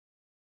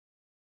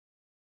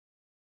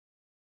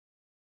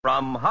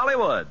From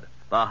Hollywood,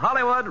 the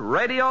Hollywood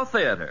Radio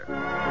Theater.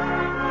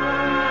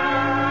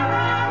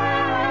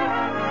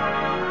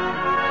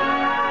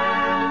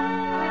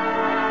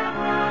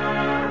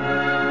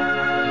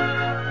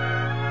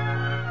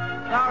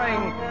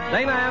 Starring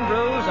Dana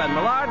Andrews and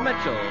Millard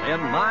Mitchell in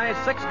My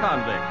Six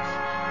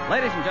Convicts.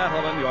 Ladies and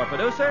gentlemen, your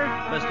producer,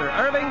 Mr.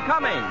 Irving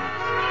Cummings.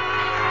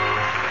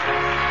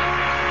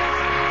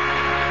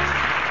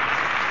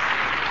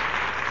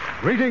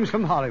 Greetings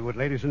from Hollywood,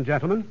 ladies and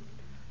gentlemen.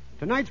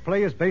 Tonight's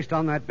play is based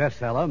on that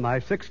bestseller, My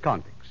Six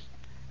Convicts.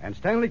 And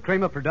Stanley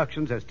Kramer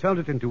Productions has turned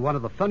it into one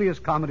of the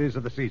funniest comedies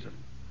of the season.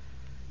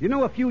 You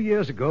know, a few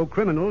years ago,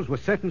 criminals were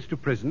sentenced to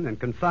prison and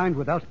confined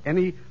without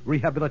any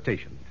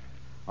rehabilitation.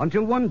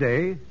 Until one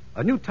day,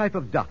 a new type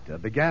of doctor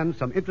began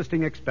some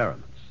interesting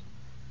experiments.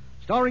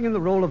 Starring in the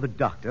role of the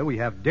doctor, we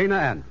have Dana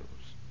Andrews.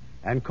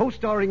 And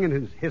co-starring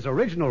in his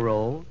original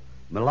role,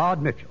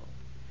 Millard Mitchell.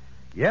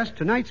 Yes,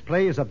 tonight's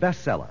play is a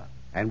bestseller,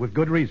 and with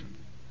good reason.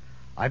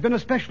 I've been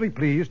especially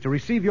pleased to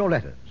receive your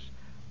letters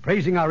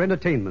praising our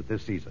entertainment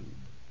this season.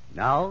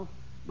 Now,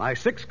 My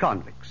Six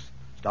Convicts,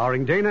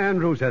 starring Dana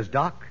Andrews as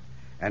Doc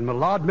and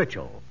Millard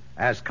Mitchell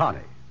as Connie.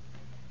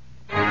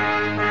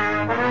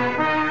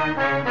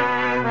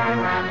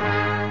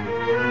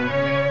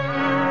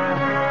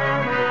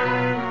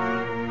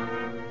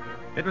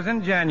 It was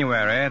in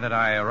January that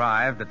I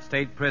arrived at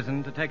State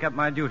Prison to take up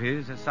my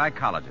duties as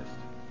psychologist.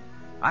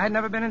 I had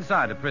never been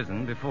inside a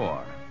prison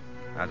before.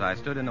 As I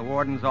stood in the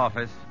warden's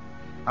office,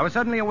 I was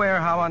suddenly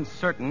aware how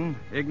uncertain,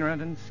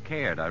 ignorant, and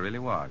scared I really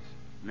was.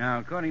 Now,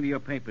 according to your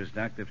papers,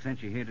 Doc, they've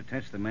sent you here to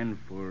test the men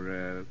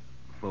for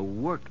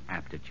work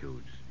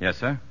aptitudes. Yes,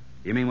 sir?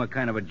 You mean what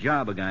kind of a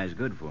job a guy's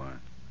good for?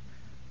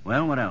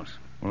 Well, what else?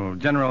 Well,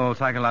 general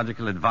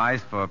psychological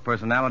advice for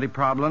personality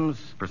problems,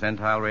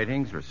 percentile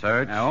ratings,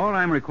 research. Now, all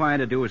I'm required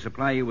to do is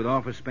supply you with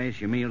office space,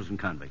 your meals, and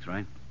convicts,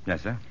 right?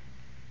 Yes, sir.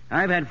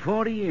 I've had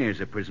 40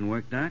 years of prison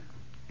work, Doc.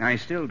 I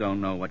still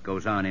don't know what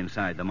goes on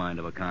inside the mind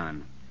of a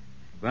con.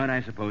 But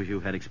I suppose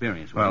you've had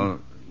experience with Well,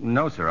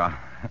 no, sir.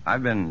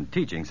 I've been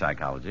teaching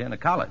psychology in a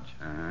college.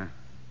 Uh-huh.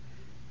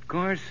 Of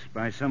course,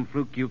 by some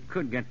fluke, you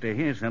could get to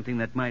hear something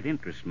that might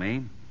interest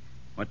me.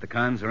 What the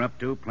cons are up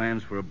to,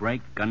 plans for a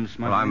break, gun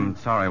smuggling. Well, I'm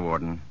sorry,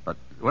 Warden, but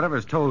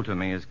whatever's told to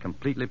me is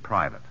completely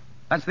private.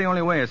 That's the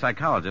only way a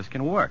psychologist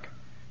can work.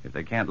 If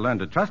they can't learn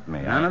to trust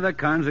me, None of the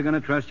cons are going to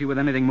trust you with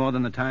anything more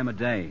than the time of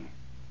day.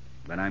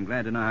 But I'm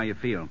glad to know how you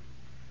feel.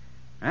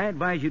 I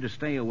advise you to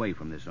stay away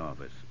from this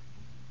office.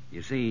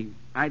 You see,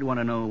 I'd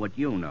want to know what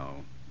you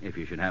know, if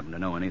you should happen to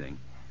know anything.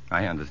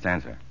 I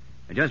understand, sir.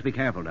 Now, just be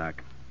careful,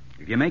 Doc.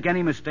 If you make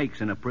any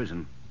mistakes in a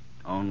prison,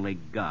 only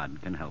God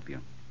can help you.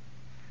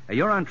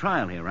 You're on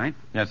trial here, right?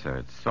 Yes, sir.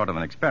 It's sort of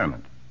an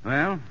experiment.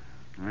 Well,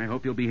 I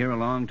hope you'll be here a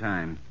long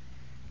time.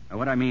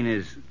 What I mean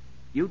is,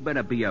 you'd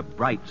better be a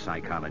bright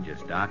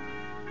psychologist, Doc,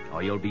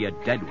 or you'll be a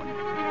dead one.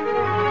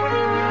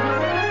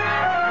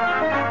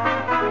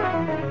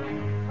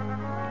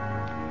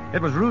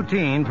 It was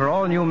routine for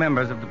all new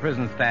members of the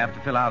prison staff to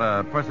fill out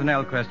a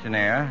personnel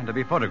questionnaire and to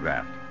be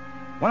photographed.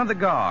 One of the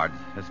guards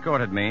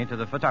escorted me to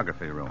the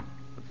photography room.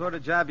 What sort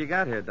of job you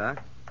got here,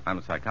 Doc? I'm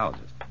a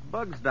psychologist.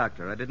 Bugs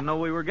doctor. I didn't know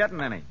we were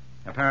getting any.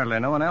 Apparently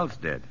no one else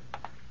did.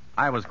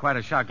 I was quite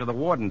a shock to the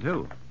warden,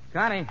 too.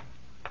 Connie,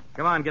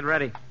 come on, get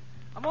ready.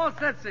 I'm all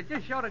set, sir.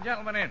 Just show the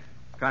gentleman in.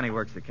 Connie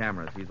works the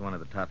cameras. He's one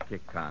of the top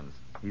kick cons.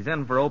 He's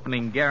in for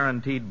opening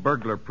guaranteed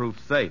burglar-proof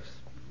safes.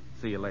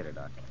 See you later,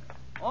 Doc.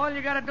 All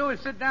you got to do is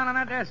sit down on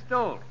that there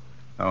stool.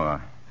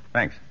 Oh,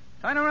 thanks.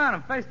 Turn around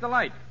and face the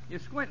light. You're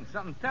squinting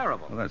something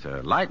terrible. Well, there's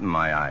a light in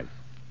my eyes.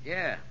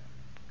 Yeah.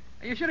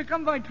 You should have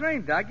come by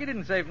train, Doc. You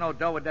didn't save no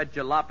dough with that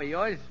jalop of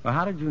yours. Well,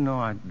 how did you know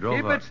I drove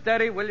Keep it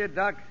steady, will you,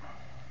 Doc?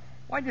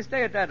 Why'd you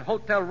stay at that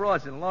Hotel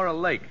Ross in Laurel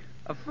Lake?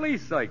 A flea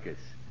circus.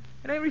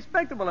 It ain't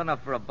respectable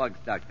enough for a bugs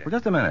doctor. Well,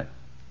 just a minute.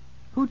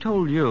 Who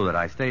told you that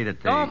I stayed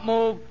at the... Don't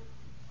move.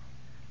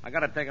 I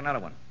got to take another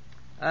one.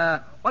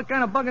 What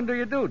kind of bugging do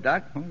you do,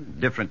 Doc?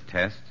 Different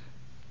tests.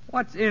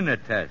 What's in the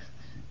tests?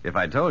 If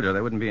I told you,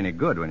 they wouldn't be any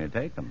good when you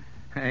take them.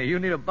 Hey, you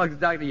need a bugs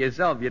doctor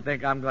yourself. You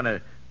think I'm going to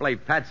play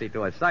patsy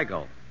to a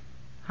psycho.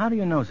 How do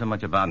you know so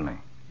much about me?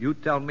 You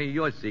tell me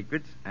your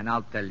secrets, and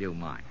I'll tell you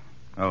mine.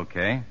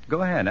 Okay.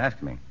 Go ahead, ask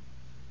me.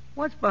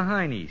 What's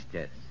behind these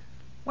tests?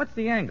 What's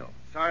the angle?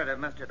 Sorry to have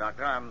missed you,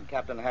 Doctor. I'm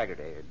Captain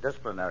Haggerty,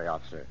 disciplinary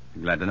officer.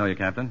 Glad to know you,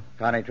 Captain.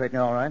 Connie treating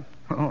you all right?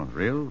 Oh,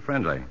 real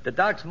friendly. The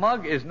doc's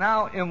mug is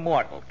now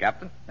immortal,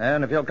 Captain.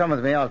 And if you'll come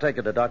with me, I'll take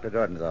you to Dr.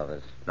 Jordan's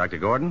office. Dr.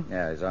 Gordon?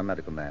 Yeah, he's our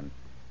medical man.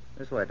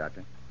 This way,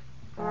 Doctor.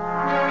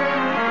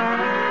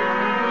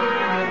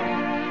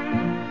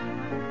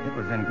 It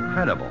was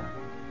incredible.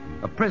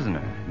 A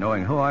prisoner,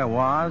 knowing who I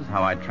was,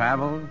 how I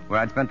traveled,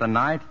 where I'd spent the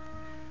night.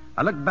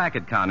 I looked back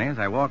at Connie as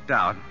I walked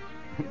out.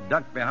 He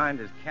ducked behind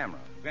his camera,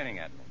 grinning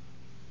at me.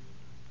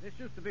 This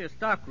used to be a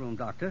stockroom,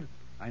 Doctor.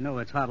 I know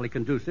it's hardly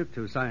conducive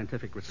to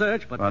scientific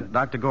research, but... Well,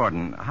 Dr.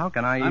 Gordon, how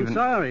can I even... I'm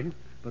sorry,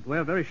 but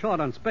we're very short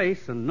on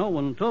space, and no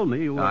one told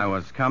me you were... I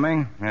was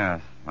coming?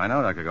 Yes, I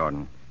know, Dr.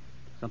 Gordon.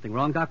 Something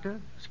wrong,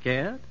 Doctor?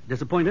 Scared?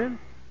 Disappointed?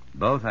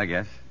 Both, I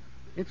guess.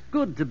 It's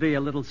good to be a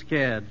little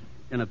scared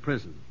in a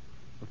prison.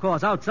 Of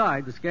course,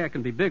 outside, the scare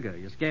can be bigger.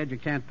 You're scared you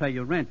can't pay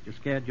your rent. You're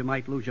scared you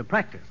might lose your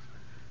practice.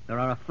 There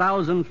are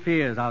 1,000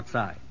 fears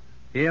outside.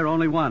 Here,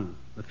 only one,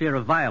 the fear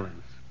of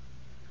violence.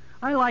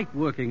 I like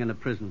working in a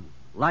prison.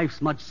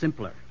 Life's much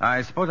simpler.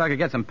 I suppose I could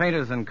get some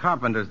painters and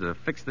carpenters to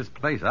fix this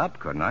place up,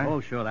 couldn't I?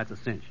 Oh, sure, that's a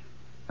cinch.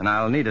 And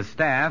I'll need a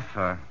staff,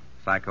 a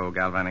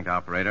psycho-galvanic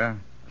operator,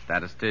 a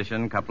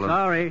statistician, a couple of...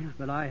 Sorry,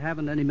 but I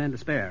haven't any men to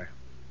spare.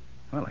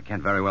 Well, I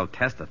can't very well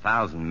test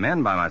 1,000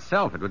 men by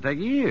myself. It would take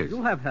years.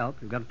 You'll have help.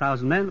 You've got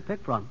 1,000 men to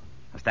pick from.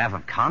 A staff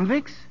of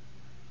convicts?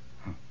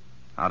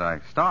 How do I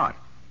start?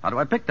 How do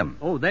I pick them?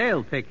 Oh,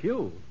 they'll pick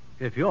you,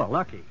 if you're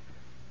lucky.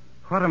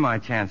 What are my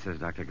chances,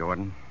 Dr.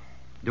 Gordon?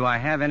 Do I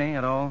have any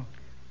at all?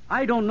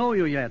 I don't know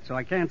you yet, so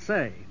I can't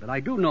say. But I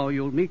do know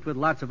you'll meet with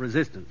lots of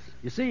resistance.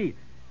 You see,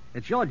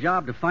 it's your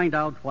job to find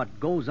out what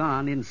goes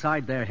on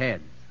inside their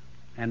heads.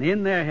 And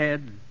in their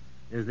heads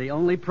is the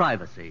only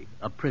privacy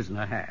a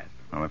prisoner has.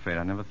 I'm afraid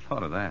I never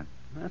thought of that.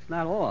 That's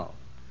not all.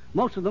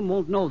 Most of them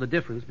won't know the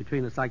difference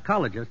between a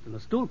psychologist and a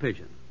stool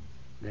pigeon.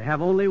 They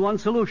have only one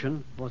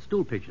solution for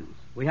stool pigeons.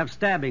 We have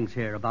stabbings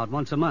here about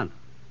once a month,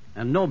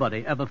 and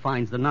nobody ever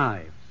finds the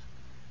knives.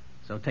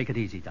 So take it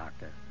easy,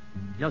 Doctor.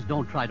 Just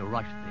don't try to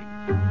rush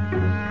things.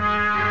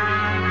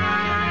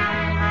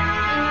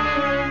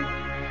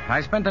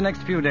 I spent the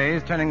next few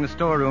days turning the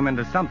storeroom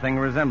into something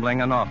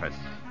resembling an office.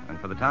 And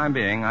for the time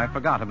being, I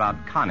forgot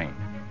about Connie,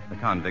 the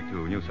convict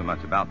who knew so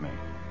much about me.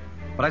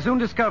 But I soon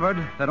discovered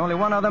that only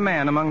one other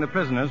man among the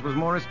prisoners was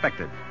more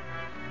respected.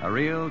 A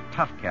real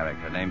tough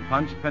character named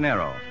Punch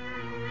Pinero.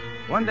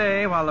 One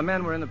day, while the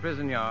men were in the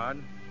prison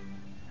yard...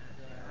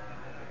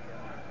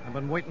 I've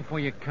been waiting for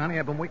you, Connie.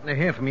 I've been waiting to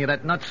hear from you.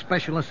 That nut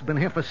specialist has been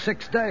here for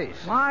 6 days.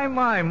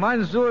 My,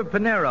 Monsieur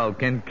Pinero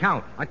can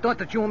count. I thought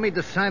that you and me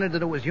decided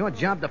that it was your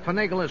job to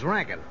finagle his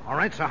racket. All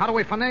right, so how do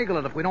we finagle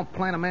it if we don't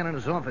plant a man in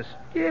his office?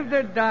 Give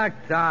the doc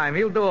time.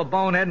 He'll do a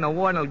bonehead and the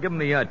warden will give him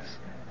the yuts.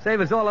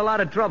 Save us all a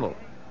lot of trouble.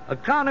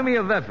 Economy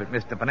of effort,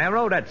 Mr.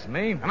 Pinero. That's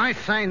me. And I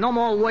say no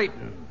more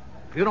waiting.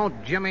 If you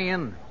don't jimmy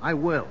in, I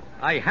will.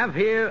 I have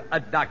here a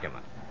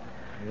document.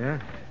 Yeah?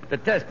 The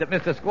test that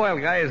Mr. Squirrel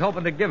Guy is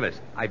hoping to give us.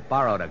 I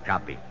borrowed a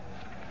copy.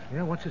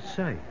 Yeah, what's it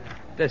say?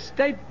 The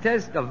state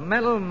test of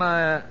mental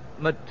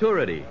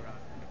maturity.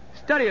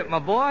 Study it, my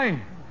boy.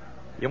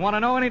 You want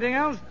to know anything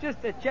else?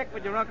 Just to check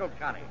with your Uncle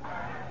Connie.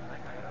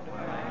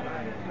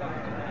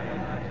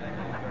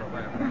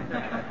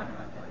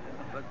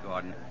 Look,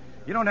 Gordon,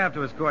 you don't have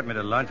to escort me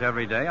to lunch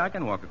every day. I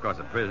can walk across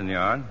the prison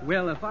yard.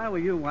 Well, if I were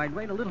you, I'd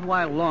wait a little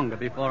while longer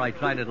before I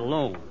tried it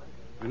alone.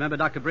 Remember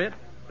Dr. Britt?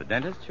 The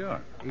dentist?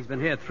 Sure. He's been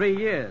here 3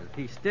 years.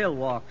 He still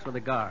walks with a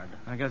guard.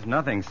 I guess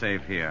nothing's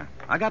safe here.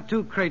 I got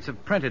 2 crates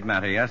of printed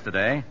matter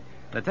yesterday.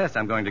 The test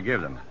I'm going to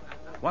give them.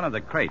 One of the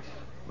crates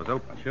was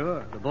open.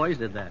 Sure, the boys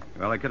did that.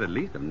 Well, I could at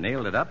least have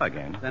nailed it up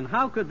again. Then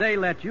how could they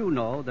let you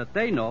know that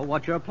they know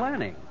what you're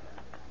planning?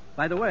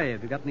 By the way,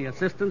 have you got any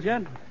assistants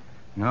yet?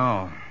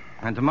 No.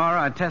 And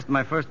tomorrow I test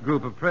my first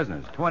group of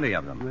prisoners, 20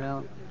 of them.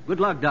 Well, good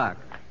luck, Doc.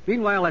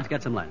 Meanwhile, let's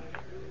get some lunch.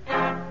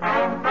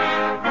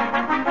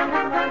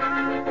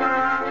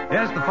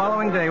 Yes, the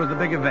following day was the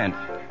big event.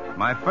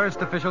 My first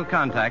official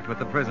contact with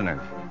the prisoners.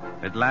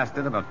 It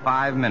lasted about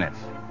 5 minutes.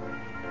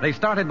 They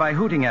started by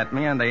hooting at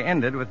me, and they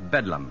ended with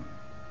bedlam.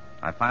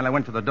 I finally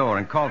went to the door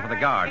and called for the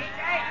guards. All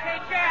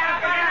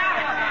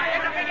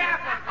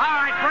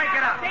right, break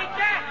it up.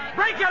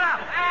 Break it up.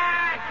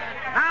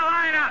 Now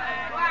line up.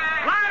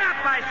 Line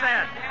up, I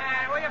said.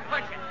 Where you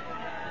pushing?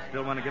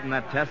 Still want to give him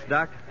that test,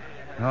 Doc?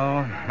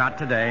 Oh, not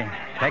today.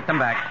 Take them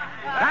back.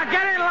 Now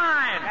get in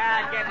line.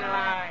 Get in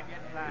line.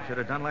 You should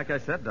have done like I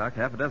said, Doc.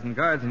 6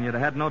 guards and you'd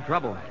have had no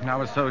trouble. I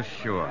was so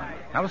sure.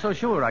 I was so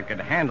sure I could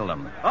handle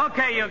them.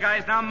 Okay, you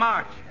guys, now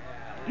march.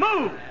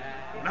 Move.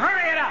 And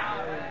hurry it up.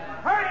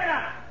 Hurry it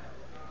up.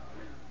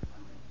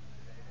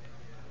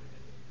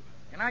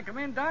 Can I come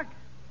in, Doc?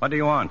 What do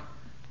you want?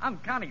 I'm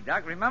Connie,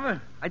 Doc,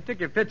 remember? I took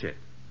your picture.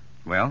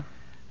 Well?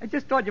 I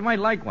just thought you might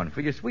like one.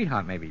 For your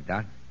sweetheart, maybe,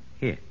 Doc.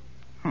 Here.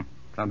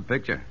 Some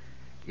picture.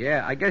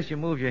 Yeah, I guess you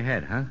moved your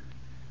head, huh?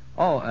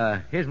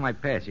 Oh, here's my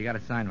pass. You got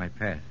to sign my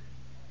pass.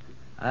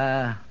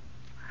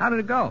 How did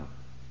it go?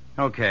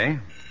 Okay.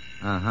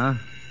 Uh-huh.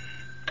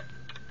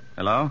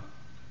 Hello?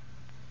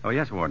 Oh,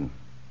 yes, Warden.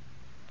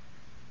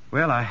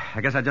 Well, I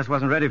guess I just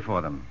wasn't ready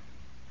for them.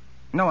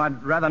 No,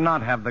 I'd rather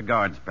not have the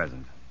guards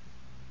present.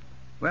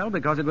 Well,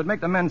 because it would make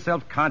the men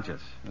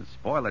self-conscious and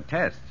spoil the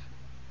tests.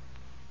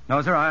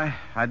 No, sir,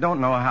 I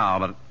don't know how,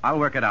 but I'll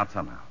work it out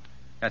somehow.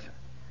 Yes, sir.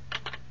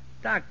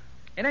 Doc,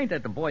 it ain't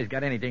that the boys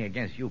got anything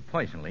against you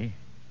personally.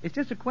 It's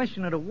just a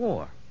question of the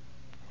war.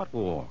 What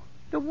war?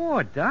 The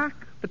war, Doc,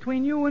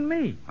 between you and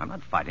me. I'm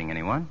not fighting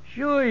anyone.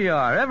 Sure you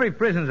are. Every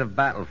prison's a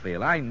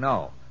battlefield, I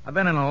know. I've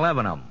been in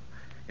 11 of them.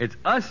 It's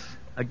us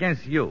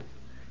against you.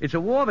 It's a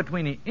war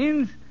between the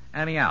ins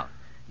and the outs.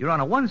 You're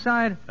on one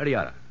side or the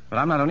other. But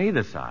I'm not on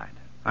either side.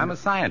 I'm a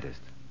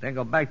scientist. Then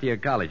go back to your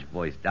college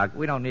boys, Doc.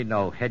 We don't need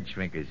no head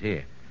shrinkers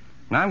here.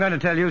 Now, I'm going to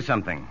tell you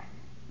something.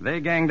 They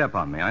ganged up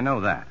on me, I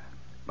know that.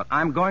 But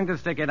I'm going to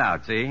stick it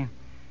out, see?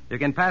 You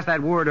can pass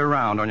that word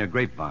around on your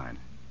grapevine.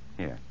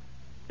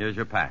 Here's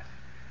your pass.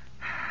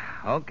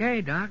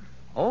 Okay, Doc.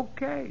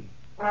 Okay.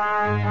 A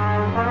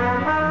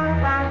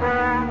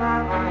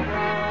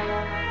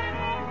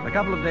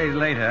couple of days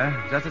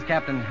later, just as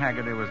Captain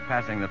Haggerty was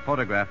passing the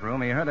photograph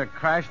room, he heard a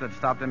crash that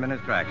stopped him in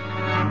his tracks.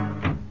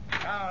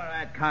 All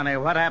right, Connie,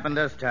 what happened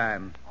this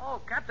time?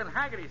 Oh, Captain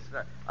Haggerty,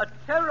 sir. A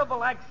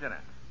terrible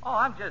accident. Oh,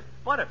 I'm just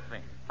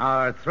butterfinged.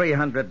 Our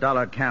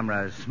 $300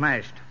 camera is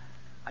smashed.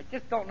 I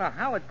just don't know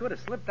how it could have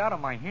slipped out of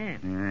my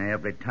hand.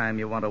 Every time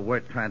you want a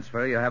work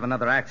transfer, you have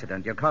another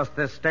accident. You cost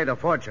this state a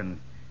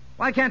fortune.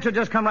 Why can't you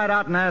just come right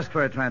out and ask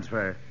for a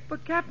transfer?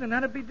 But, Captain,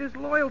 that'd be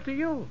disloyal to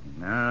you.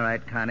 All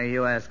right, Connie,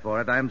 you ask for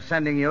it. I'm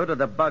sending you to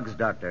the bugs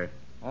doctor.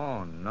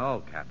 Oh,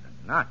 no, Captain.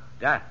 Not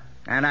that.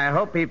 And I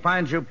hope he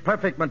finds you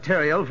perfect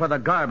material for the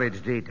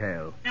garbage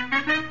detail.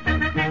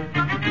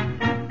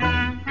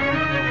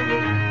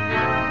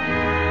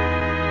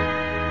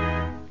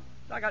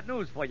 I got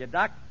news for you,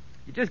 Doc.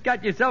 You just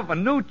got yourself a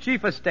new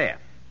chief of staff.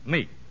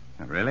 Me.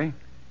 Really?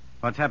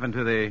 What's happened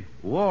to the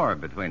war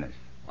between us?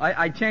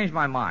 I changed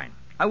my mind.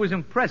 I was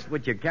impressed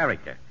with your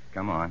character.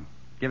 Come on.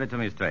 Give it to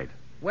me straight.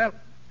 Well,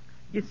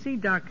 you see,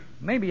 Doc,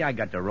 maybe I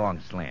got the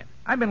wrong slant.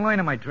 I've been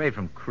learning my trade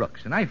from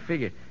crooks, and I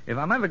figure if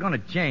I'm ever going to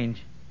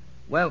change,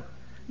 well,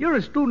 you're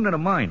a student of the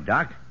mind,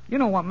 Doc. You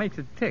know what makes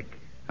it tick.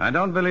 I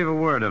don't believe a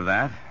word of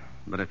that.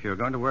 But if you're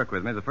going to work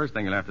with me, the first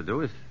thing you'll have to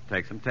do is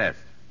take some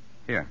tests.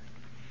 Here.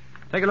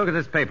 Take a look at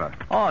this paper.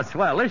 Oh,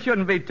 swell. This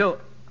shouldn't be too...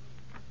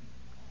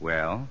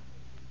 Well?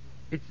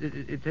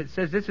 It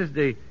says this is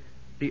the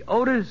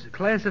odors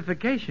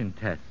classification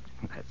test.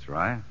 That's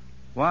right.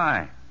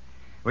 Why?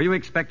 Were you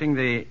expecting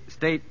the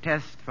state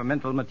test for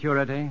mental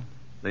maturity?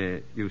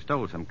 You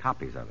stole some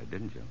copies of it,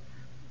 didn't you?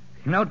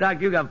 You know,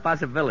 Doc, you got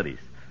possibilities.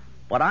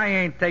 But I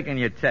ain't taking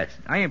your test.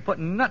 I ain't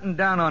putting nothing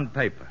down on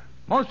paper.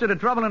 Most of the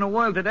trouble in the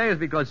world today is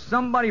because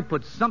somebody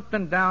put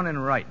something down in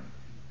writing.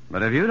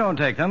 But if you don't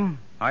take them,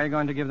 how are you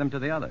going to give them to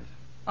the others?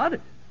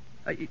 Others?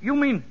 You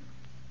mean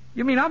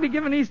I'll be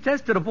giving these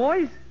tests to the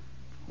boys?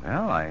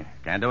 Well, I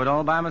can't do it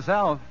all by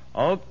myself.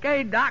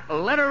 Okay, Doc,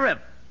 let her rip.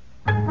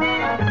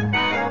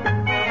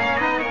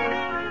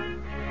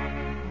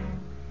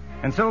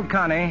 And so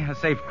Connie, a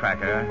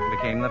safecracker,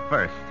 became the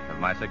first of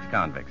my 6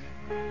 convicts.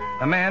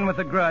 A man with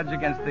a grudge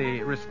against the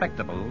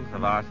respectables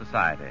of our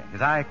society.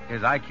 His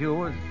IQ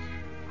was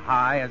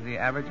high as the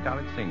average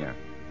college senior.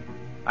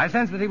 I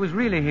sensed that he was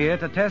really here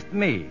to test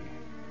me,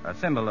 a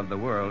symbol of the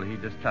world he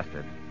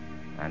distrusted,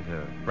 and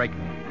to break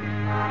me.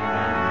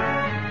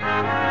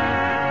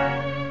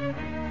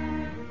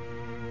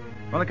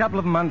 Well, a couple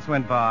of months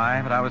went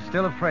by, but I was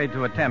still afraid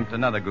to attempt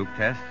another group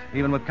test,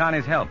 even with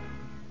Connie's help.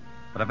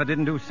 But if I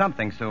didn't do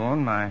something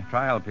soon, my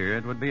trial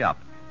period would be up,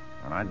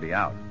 and I'd be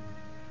out.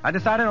 I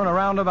decided on a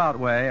roundabout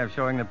way of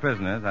showing the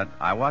prisoners that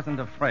I wasn't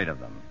afraid of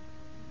them.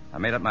 I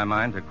made up my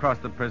mind to cross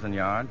the prison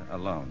yard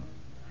alone.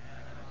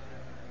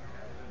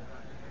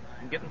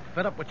 I'm getting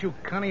fed up with you,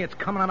 Connie. It's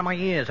coming out of my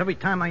ears. Every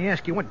time I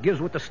ask you what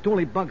gives with the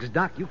stoolie bugs,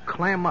 Doc, you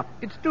clam up.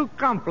 It's too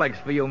complex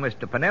for you,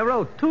 Mr.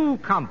 Panero. Too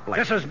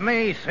complex. This is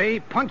me,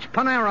 see? Punch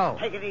Panero.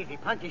 Take it easy.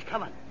 Punch, he's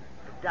coming.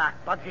 Doc,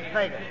 Bugs is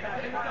favorite.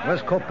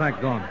 Where's Kopak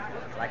gone?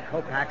 Looks like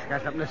Kopak's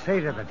got something to say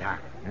to the doc.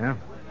 Yeah?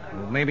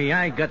 Well, maybe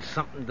I got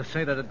something to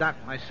say to the doc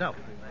myself.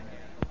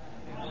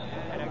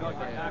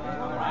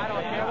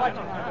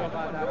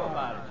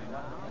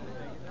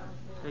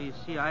 So you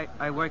see,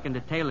 I work in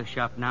the tailor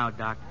shop now,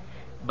 Doc.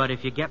 But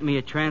if you get me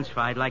a transfer,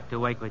 I'd like to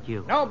work with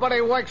you.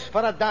 Nobody works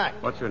for the doc.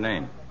 What's your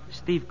name?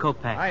 Steve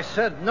Kopak. I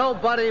said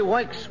nobody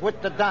works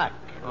with the doc.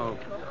 Oh,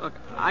 look,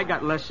 I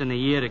got less than a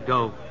year to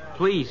go.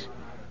 Please.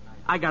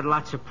 I got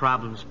lots of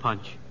problems,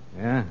 Punch.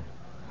 Yeah?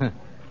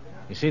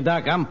 You see,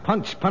 Doc, I'm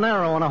Punch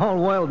Panero, and the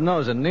whole world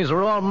knows it, and these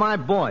are all my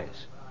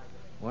boys.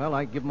 Well,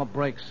 I give them a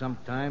break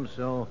sometimes,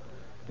 so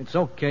it's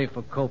okay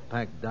for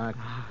Kopak, Doc.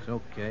 It's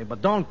okay.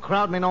 But don't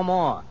crowd me no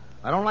more.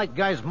 I don't like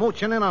guys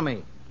mooching in on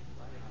me.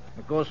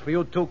 It goes for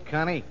you, too,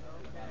 Connie.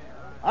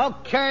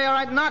 Okay, all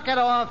right, knock it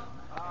off.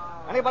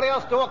 Anybody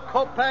else do a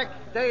Kopak,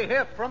 they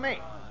hear from me.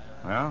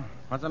 Well,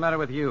 what's the matter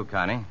with you,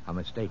 Connie? A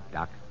mistake,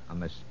 Doc. A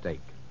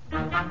mistake.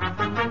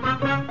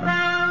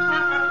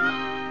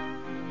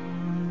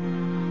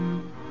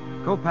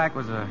 Kopak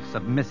was a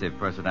submissive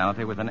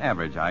personality with an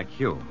average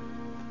IQ.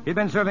 He'd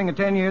been serving a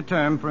 10-year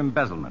term for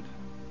embezzlement,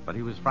 but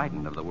he was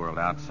frightened of the world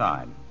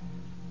outside,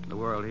 the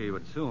world he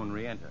would soon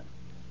re-enter.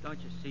 Don't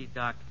you see,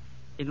 Doc?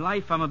 In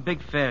life, I'm a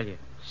big failure,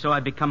 so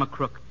I become a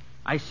crook.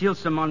 I steal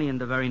some money,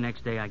 and the very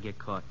next day I get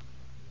caught.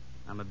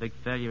 I'm a big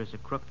failure as a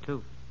crook,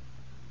 too.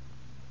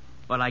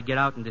 But I get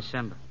out in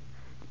December.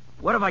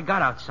 What have I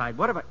got outside?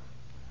 What have I...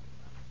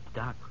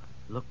 Doc,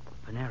 look,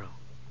 Panero.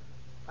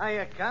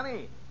 Hiya,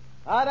 Connie.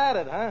 How'd at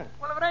it, huh?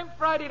 Well, if it ain't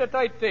Friday the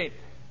 13th.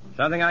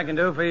 Something I can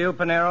do for you,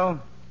 Panero?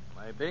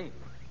 Maybe.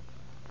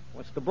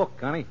 What's the book,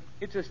 Connie?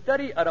 It's a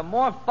study of the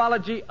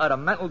morphology of the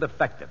mental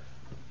defective.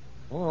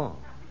 Oh,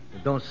 you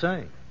don't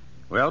say.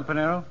 Well,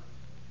 Panero?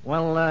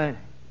 Well,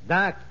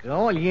 Doc,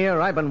 all year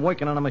I've been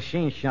working on a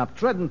machine shop,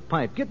 treading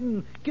pipe,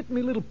 getting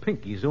me little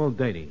pinkies all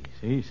dirty,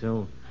 see?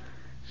 So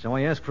So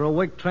I ask for a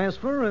work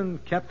transfer,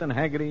 and Captain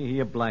Haggerty, he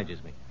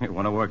obliges me. You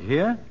want to work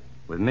here?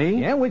 With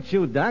me? Yeah, with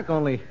you, Doc,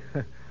 only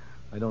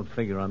I don't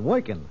figure on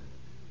working.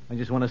 I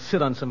just want to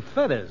sit on some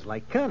feathers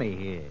like Connie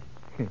here.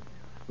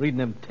 Reading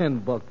them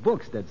 $10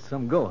 books, that's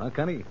some go, huh,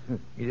 Connie?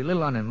 He's a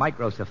little on the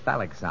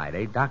microcephalic side,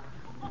 eh, Doc?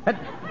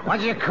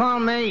 What'd you call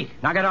me?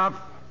 Knock it off.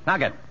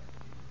 Knock it.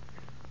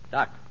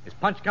 Doc, is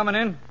Punch coming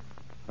in?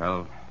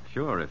 Well,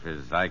 sure, if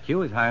his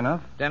IQ is high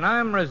enough. Then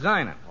I'm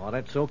resigning. Oh,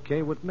 that's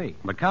okay with me.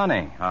 But,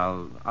 Connie,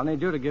 I'll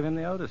need you to give him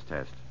the Otis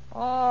test.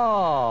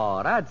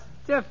 Oh, that's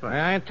different.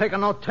 I ain't taking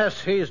no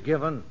tests he's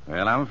given.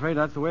 Well, I'm afraid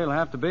that's the way it'll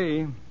have to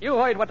be. You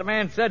heard what the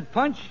man said,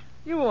 Punch.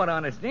 You ought to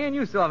understand.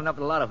 You softened up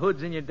a lot of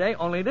hoods in your day,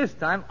 only this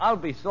time I'll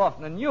be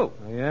softening you.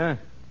 Oh, yeah?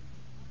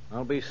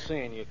 I'll be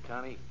seeing you,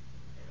 Connie.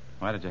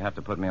 Why did you have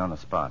to put me on the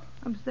spot?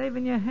 I'm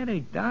saving your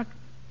headache, Doc.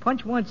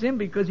 Punch wants in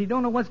because he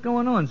don't know what's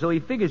going on, so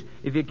he figures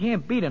if you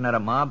can't beat another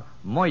mob,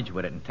 merge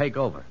with it and take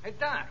over. Hey,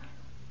 Doc,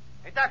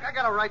 I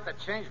got a right to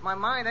change my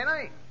mind, ain't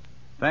I?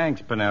 Thanks,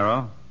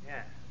 Pinero.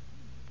 Yeah.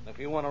 If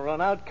you want to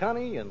run out,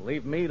 Connie, and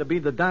leave me to be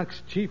the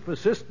Doc's chief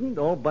assistant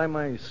all by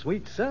my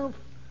sweet self,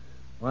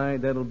 why,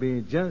 that'll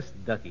be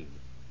just ducky.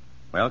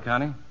 Well,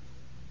 Connie?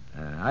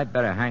 I'd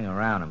better hang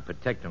around and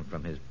protect him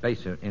from his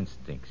baser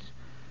instincts.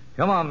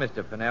 Come on,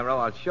 Mr. Pinero.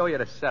 I'll show you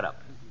the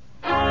setup.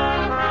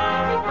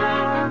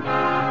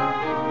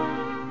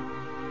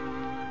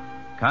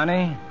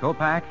 Connie,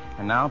 Kopak,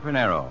 and now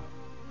Pinero.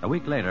 A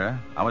week later,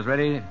 I was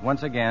ready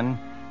once again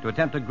to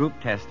attempt a group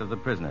test of the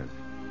prisoners.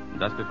 And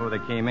just before they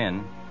came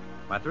in,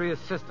 my 3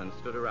 assistants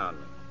stood around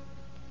me.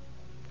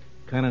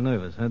 Kind of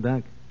nervous, huh,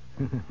 Doc?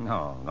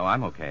 No,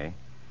 I'm okay.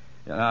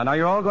 Now,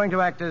 you're all going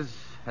to act as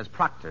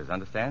proctors,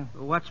 understand?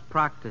 What's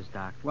proctors,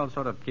 Doc? Well,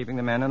 sort of keeping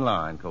the men in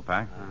line,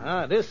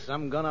 Kopak. This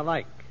I'm gonna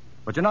like.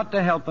 But you're not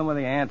to help them with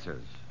the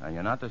answers, and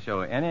you're not to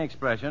show any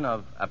expression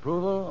of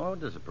approval or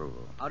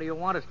disapproval. How do you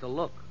want us to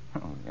look?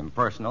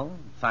 Impersonal,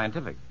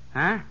 scientific.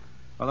 Huh?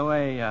 Well, the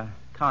way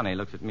Connie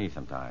looks at me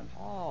sometimes.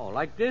 Oh,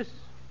 like this?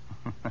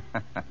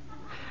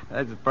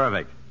 That's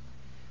perfect.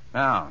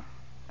 Now,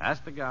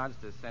 ask the guards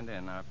to send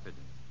in our pigeons.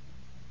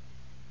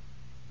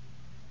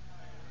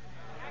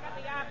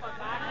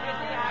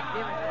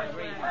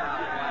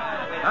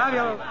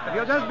 Now, if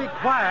you'll just be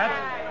quiet,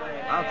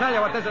 I'll tell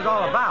you what this is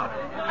all about.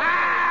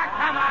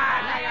 Come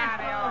on,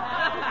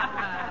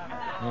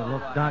 Hey,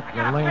 look, Doc,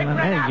 you're laying an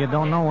egg. You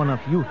don't know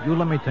enough. You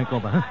let me take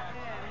over,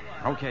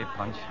 huh? Okay,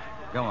 Punch.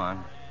 Go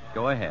on.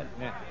 Go ahead.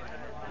 Yeah.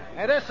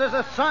 Hey, this is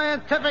a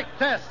scientific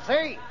test,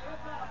 see?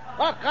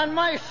 Look, on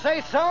my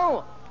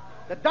say-so,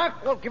 the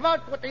doc will give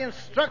out with the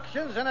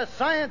instructions in a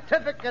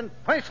scientific and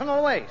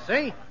personal way,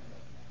 see?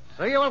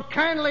 So you will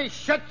kindly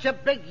shut your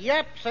big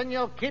yaps and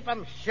you'll keep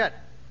 'em shut.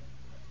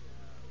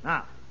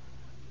 Now,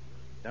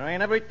 there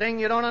ain't everything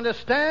you don't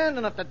understand,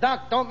 and if the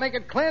doc don't make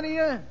it clear to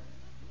you,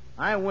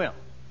 I will.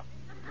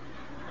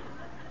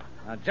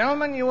 Now,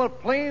 gentlemen, you will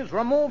please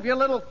remove your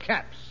little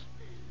caps.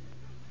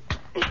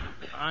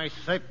 I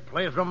say,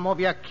 please remove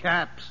your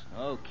caps.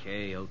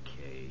 Okay.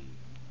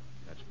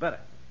 That's better.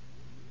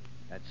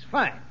 That's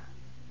fine.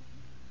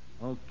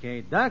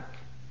 Okay, Doc,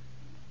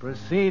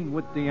 proceed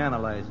with the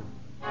analyzing.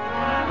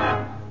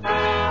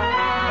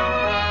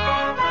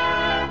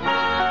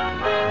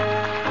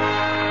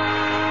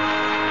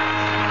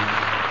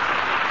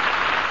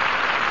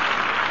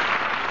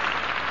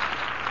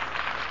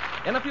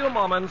 In a few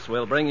moments,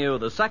 we'll bring you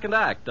the second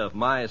act of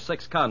My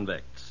Six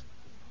Convicts.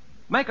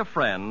 Make a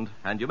friend,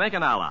 and you make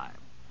an ally.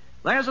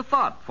 There's a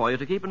thought for you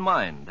to keep in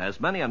mind, as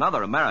many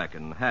another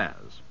American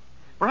has.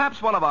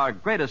 Perhaps one of our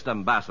greatest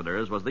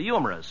ambassadors was the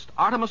humorist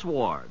Artemus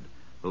Ward,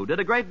 who did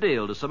a great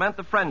deal to cement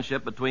the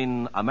friendship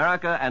between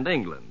America and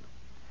England.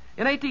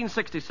 In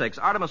 1866,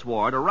 Artemus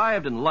Ward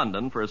arrived in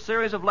London for a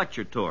series of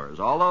lecture tours,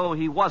 although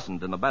he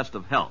wasn't in the best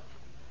of health.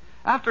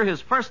 After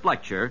his first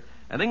lecture,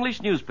 an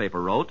English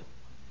newspaper wrote,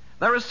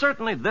 "There is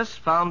certainly this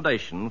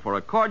foundation for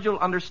a cordial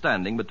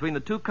understanding between the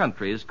two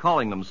countries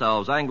calling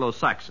themselves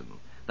Anglo-Saxon,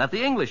 that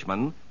the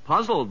Englishman,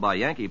 puzzled by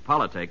Yankee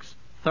politics,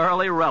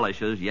 thoroughly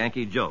relishes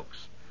Yankee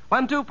jokes.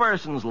 When two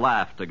persons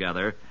laugh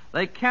together,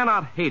 they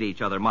cannot hate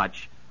each other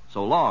much,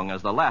 so long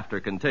as the laughter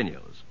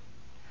continues."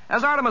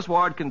 As Artemus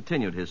Ward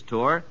continued his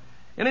tour,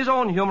 in his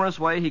own humorous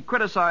way, he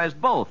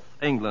criticized both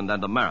England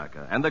and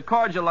America, and the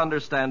cordial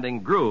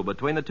understanding grew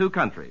between the two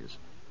countries.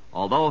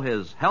 Although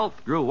his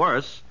health grew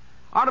worse,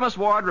 Artemus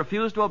Ward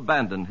refused to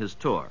abandon his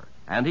tour,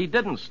 and he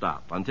didn't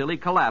stop until he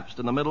collapsed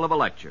in the middle of a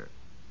lecture.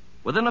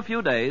 Within a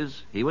few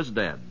days, he was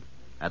dead,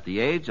 at the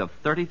age of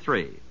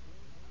 33.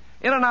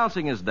 In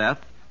announcing his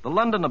death, the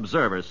London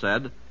Observer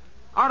said,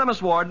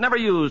 "Artemus Ward never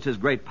used his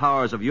great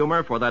powers of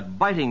humor for that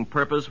biting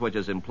purpose which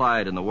is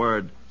implied in the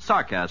word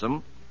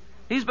sarcasm.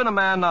 He's been a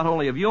man not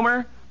only of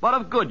humor, but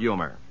of good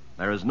humor.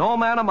 There is no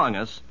man among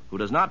us who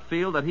does not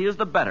feel that he is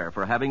the better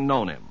for having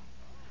known him.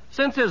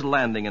 Since his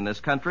landing in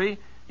this country,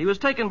 he was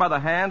taken by the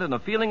hand in a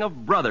feeling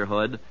of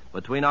brotherhood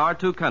between our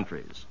two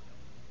countries."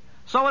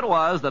 So it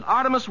was that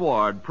Artemus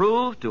Ward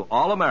proved to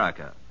all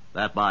America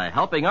that by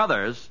helping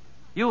others,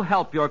 you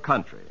help your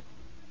country.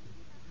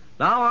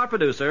 Now our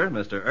producer,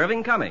 Mr.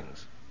 Irving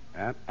Cummings.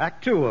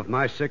 Act 2 of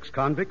My Six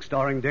Convicts,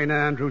 starring Dana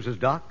Andrews as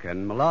Doc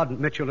and Millard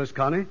Mitchell as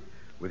Connie,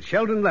 with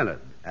Sheldon Leonard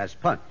as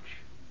Punch.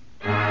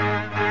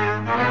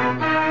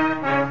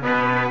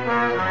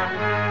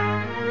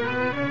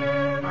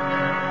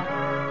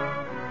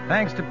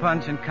 Thanks to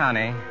Punch and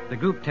Connie, the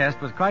group test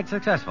was quite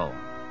successful.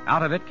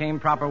 Out of it came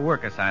proper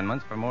work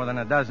assignments for more than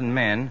a dozen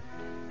men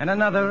and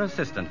another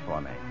assistant for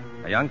me,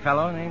 a young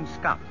fellow named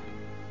Scott.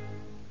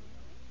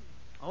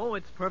 Oh,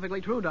 it's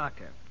perfectly true,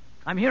 Doctor.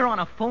 I'm here on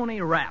a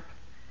phony rap.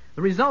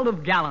 The result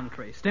of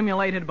gallantry,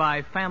 stimulated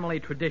by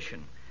family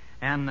tradition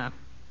and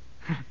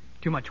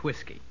too much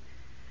whiskey.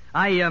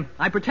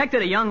 I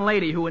protected a young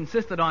lady who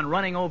insisted on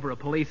running over a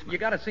policeman. You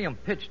got to see him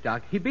pitch,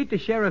 Doc. He beat the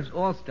Sheriff's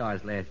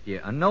All-Stars last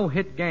year, a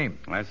no-hit game.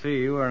 I see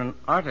you are an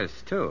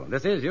artist, too.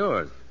 This is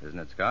yours, isn't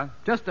it, Scott?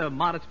 Just a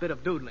modest bit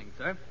of doodling,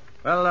 sir.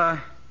 Well,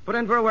 put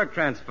in for a work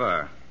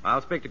transfer.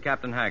 I'll speak to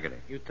Captain Haggerty.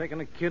 You taking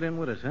the kid in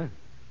with us, huh?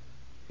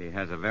 He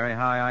has a very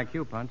high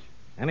IQ, Punch.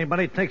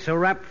 Anybody takes a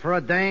rap for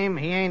a dame,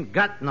 he ain't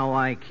got no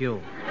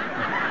IQ.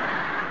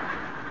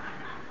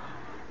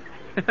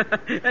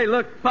 Hey,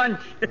 look, Punch.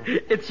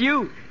 It's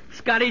you.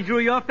 Scotty drew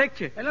your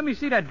picture. Hey, let me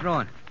see that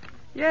drawing.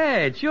 Yeah,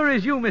 it sure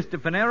is you,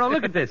 Mr. Panero.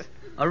 Look at this.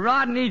 A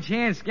rod in each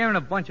hand scaring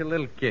a bunch of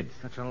little kids.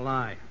 That's a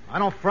lie. I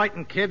don't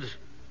frighten kids.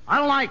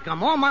 I like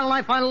them. All my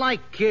life I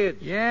like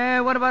kids.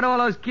 Yeah, what about all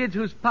those kids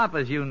whose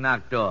papas you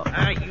knocked off?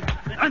 Hey,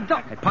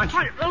 Punch,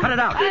 cut it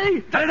out.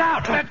 Cut it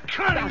out. that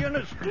cutting in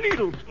his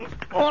needles.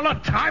 All the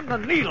time, the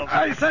needles.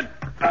 I said,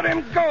 let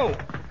him go.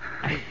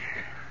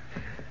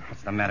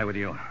 What's the matter with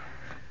you?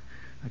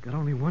 I got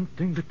only one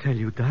thing to tell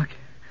you, Doc.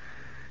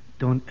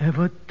 Don't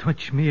ever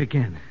touch me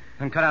again.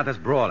 Then cut out this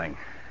brawling.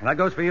 And that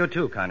goes for you,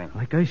 too, Connie.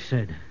 Like I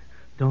said,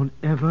 don't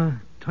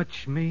ever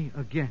touch me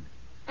again.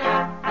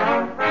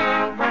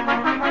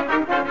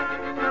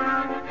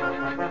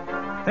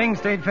 Things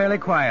stayed fairly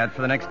quiet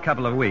for the next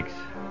couple of weeks.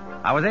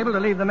 I was able to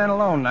leave the men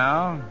alone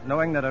now,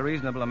 knowing that a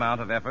reasonable amount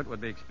of effort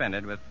would be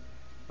expended with,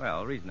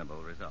 well,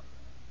 reasonable results.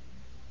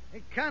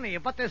 Hey, Connie,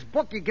 about this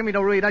book you give me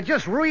to read, I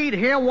just read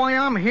here why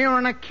I'm here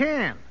in a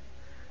can.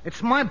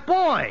 It's my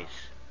boys.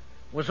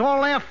 It was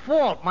all their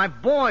fault. My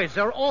boys,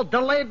 they're all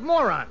delayed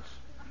morons.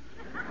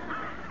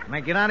 When I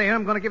get out of here,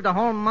 I'm going to give the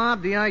whole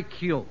mob the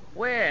IQ.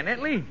 Where, in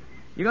Italy?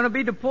 You're going to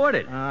be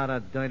deported. Ah,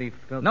 the dirty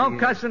filthy... No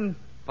cussing,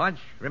 Punch.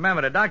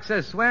 Remember, the doc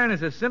says swearing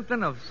is a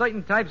symptom of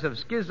certain types of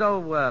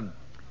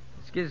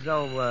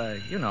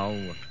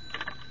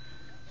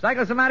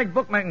Psychosomatic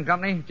Bookmaking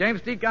Company.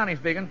 James T. Connie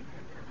speaking.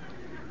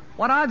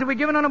 What odds are we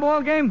giving on a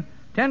ball game?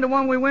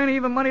 10-1 we win,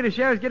 even money the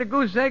sheriffs get a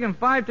goose egg, and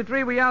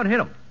 5-3 we out hit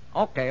them.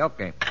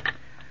 Okay.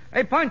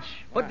 Hey, Punch,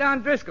 put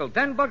down Driscoll.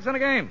 $10 on the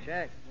game.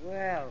 Check.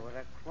 Well, with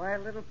a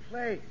quiet little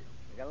place,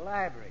 like a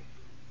library.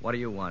 What do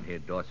you want here,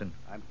 Dawson?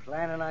 I'm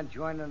planning on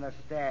joining the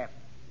staff.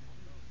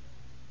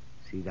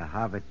 See the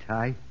Harvard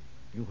tie?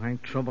 You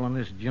ain't trouble in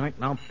this joint,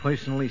 and I'll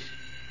personally...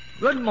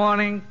 Good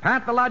morning,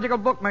 Pathological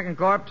Bookmaking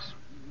Corps.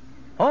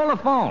 Hold the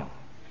phone.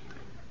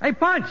 Hey,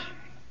 Punch,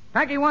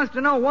 Packy wants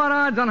to know what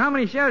odds on how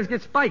many sheriffs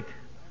get spiked.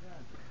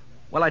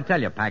 Well, I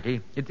tell you, Packy,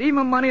 it's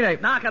even money they...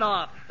 Knock it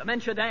off.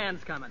 Dementia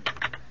Dan's coming.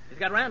 He's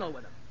got Randall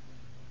with him.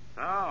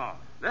 Oh,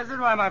 this is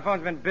why my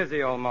phone's been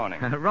busy all morning.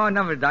 Wrong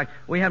number, Doc.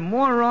 We had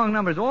more wrong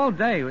numbers all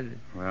day.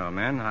 Well,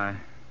 men,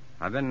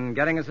 I've been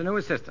getting us a new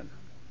assistant.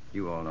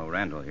 You all know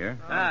Randall here.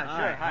 Sure.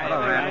 Hi,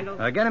 Hello,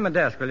 Randall. Get him a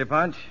desk, will you,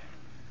 Punch?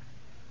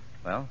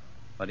 Well,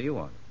 what do you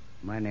want?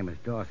 My name is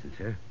Dawson,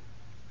 sir.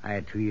 I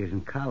had 2 years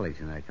in college,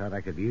 and I thought I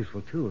could be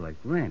useful, too, like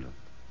Randall.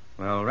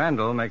 Well,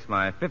 Randall makes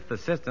my 5th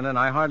assistant, and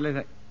I hardly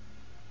think...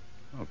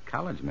 Oh,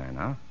 college man,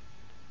 huh?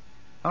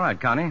 All right,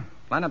 Connie,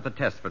 line up the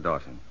test for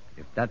Dawson.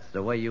 If that's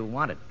the way you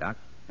want it, Doc.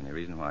 Any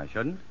reason why I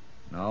shouldn't?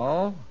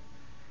 No.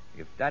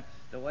 If that's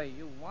the way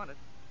you want it.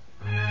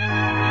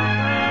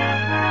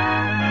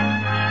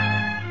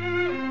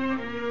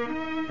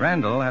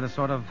 Randall had a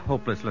sort of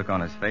hopeless look on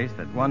his face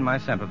that won my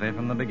sympathy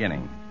from the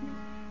beginning.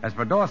 As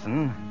for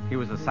Dawson, he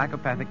was a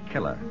psychopathic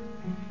killer.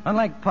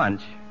 Unlike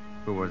Punch,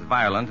 who was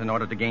violent in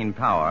order to gain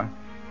power,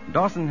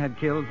 Dawson had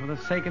killed for the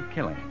sake of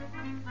killing.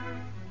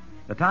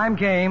 The time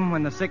came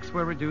when the 6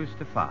 were reduced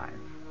to 5.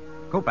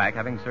 Kopak,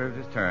 having served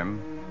his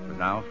term, was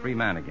now a free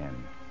man again.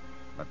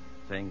 But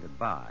saying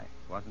goodbye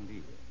wasn't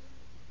easy.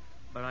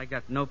 But I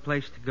got no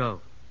place to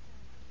go.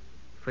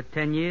 For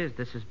 10 years,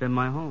 this has been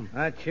my home.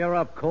 Cheer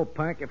up,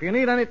 Kopak. If you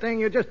need anything,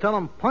 you just tell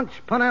them Punch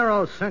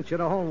Panero sent you.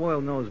 The whole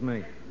world knows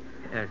me.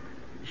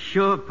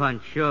 Sure,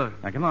 Punch, sure.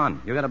 Now, come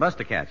on. You got a bus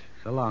to catch.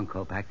 So long,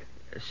 Kopak.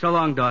 So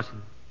long,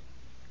 Dawson.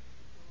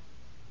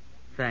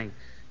 Thanks.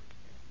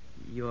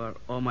 You're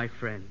all my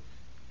friends.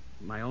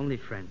 My only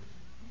friends.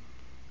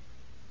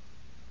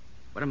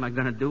 What am I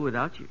going to do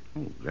without you?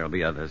 Oh, there'll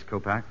be others,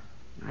 Kopak.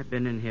 I've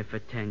been in here for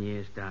 10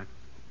 years, Doc.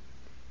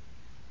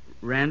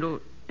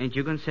 Randall, ain't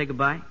you going to say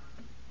goodbye?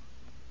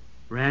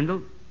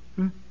 Randall?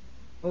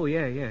 Oh,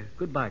 yeah.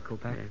 Goodbye,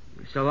 Kopak.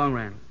 So long,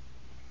 Randall.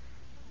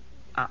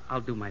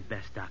 I'll do my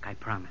best, Doc, I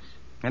promise.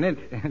 And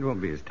it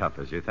won't be as tough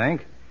as you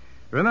think.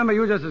 Remember,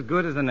 you're just as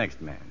good as the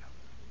next man.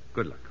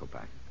 Good luck,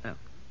 Kopak.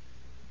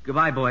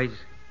 Goodbye, boys.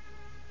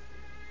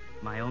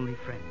 My only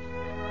friends.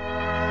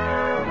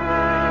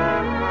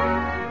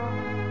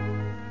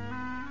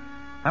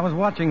 I was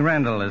watching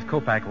Randall as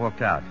Kopak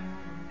walked out.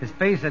 His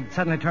face had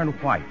suddenly turned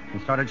white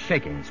and started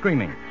shaking,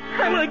 screaming.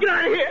 I want to get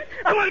out of here.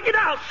 I want to get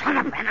out. Shut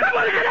up, Randall. I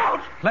want to get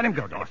out. Let him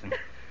go, Dawson.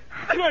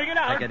 I want to get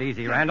out. Take it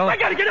easy, Randall. I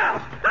got to get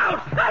out.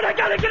 Out. I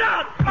got to get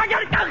out. I got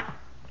to get out.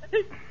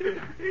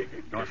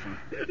 Dawson,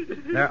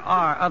 there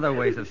are other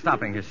ways of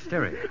stopping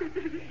hysteria.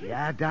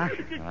 Yeah, Doc?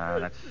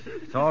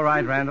 It's all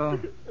right, Randall.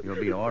 You'll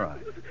be all right.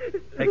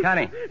 Hey,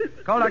 Connie,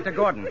 call Dr.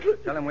 Gordon.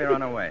 Tell him we're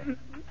on our way.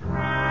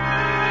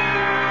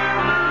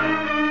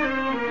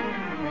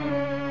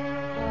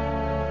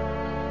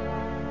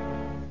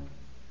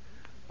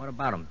 What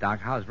about him,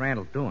 Doc? How's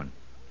Randall doing?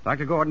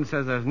 Dr. Gordon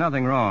says there's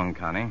nothing wrong,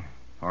 Connie,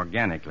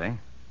 organically.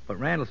 But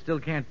Randall still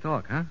can't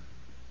talk, huh?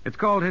 It's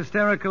called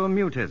hysterical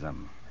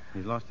mutism.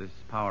 He's lost his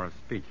power of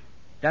speech.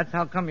 That's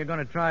how come you're going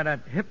to try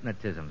that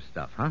hypnotism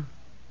stuff, huh?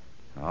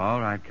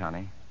 All right,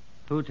 Connie.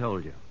 Who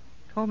told you?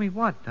 Told me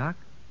what, Doc?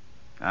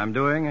 I'm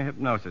doing a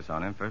hypnosis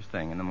on him first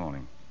thing in the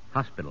morning.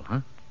 Hospital,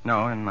 huh?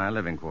 No, in my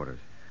living quarters.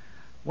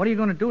 What are you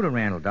going to do to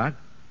Randall, Doc?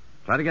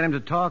 Try to get him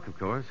to talk, of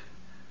course.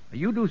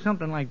 You do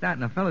something like that,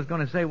 and a fella's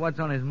going to say what's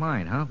on his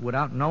mind, huh?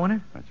 Without knowing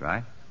it? That's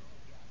right.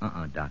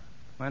 Doc.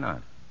 Why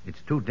not?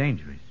 It's too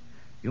dangerous.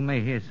 You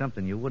may hear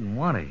something you wouldn't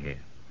want to hear.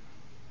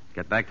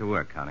 Get back to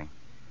work, Connie.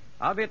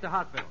 I'll be at the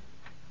hospital.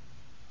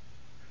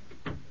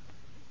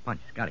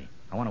 Punch, Scotty,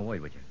 I want a word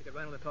with you. You get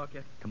Randall to talk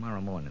yet?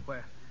 Tomorrow morning.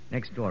 Where?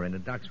 Next door, in the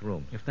doc's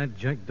room. If that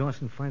Jack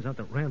Dawson finds out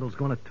that Randall's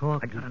going to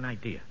talk... I got an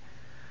idea.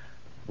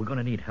 We're going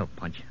to need help,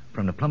 Punch,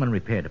 from the plumbing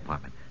repair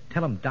department.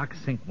 Tell him Doc's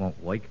sink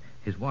won't work,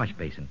 his wash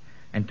basin,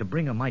 and to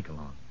bring a mic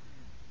along.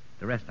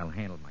 The rest I'll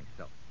handle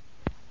myself.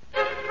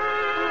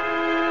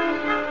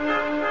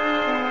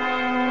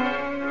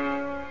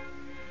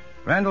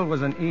 Randall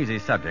was an easy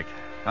subject.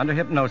 Under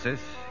hypnosis,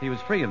 he was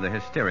free of the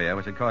hysteria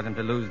which had caused him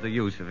to lose the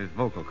use of his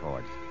vocal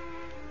cords.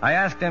 I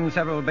asked him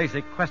several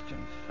basic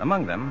questions,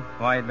 among them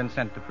why he'd been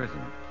sent to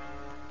prison.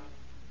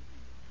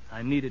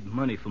 I needed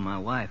money for my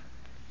wife.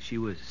 She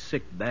was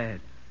sick bad.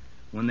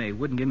 When they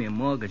wouldn't give me a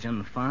mortgage on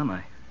the farm,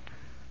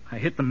 I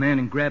hit the man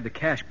and grabbed the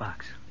cash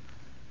box.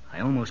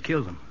 I almost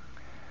killed him.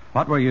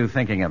 What were you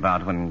thinking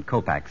about when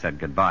Kopak said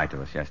goodbye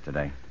to us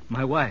yesterday?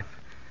 My wife.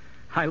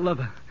 I love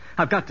her.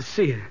 I've got to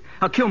see her.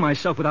 I'll kill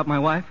myself without my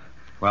wife.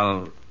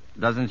 Well,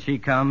 doesn't she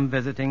come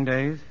visiting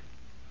days?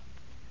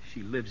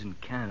 She lives in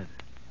Canada.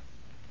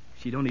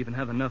 She don't even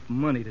have enough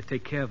money to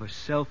take care of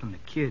herself and the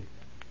kid.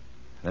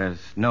 There's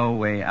no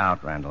way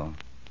out, Randall.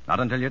 Not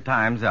until your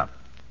time's up.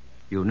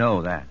 You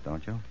know that,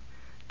 don't you?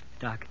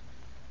 Doc,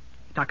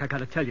 I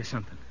gotta tell you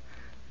something.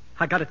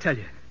 I gotta tell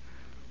you.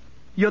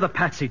 You're the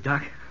patsy,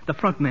 Doc. The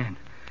front man.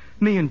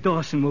 Me and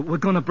Dawson, we're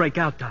gonna break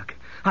out, Doc.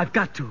 I've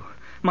got to.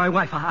 My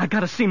wife, I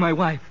gotta see my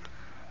wife.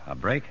 A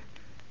break?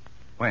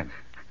 When?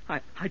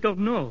 I don't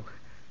know.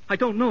 I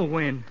don't know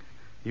when.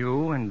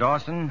 You and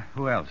Dawson?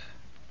 Who else?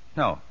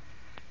 No,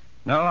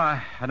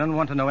 I don't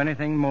want to know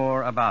anything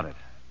more about it.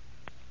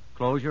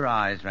 Close your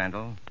eyes,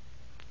 Randall.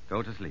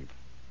 Go to sleep.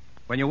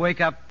 When you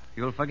wake up,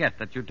 you'll forget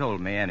that you told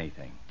me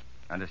anything.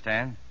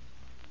 Understand?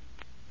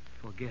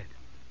 Forget.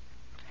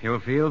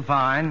 You'll feel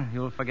fine.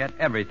 You'll forget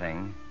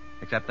everything,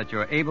 except that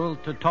you're able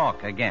to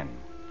talk again.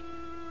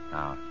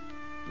 Now,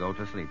 go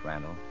to sleep,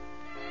 Randall.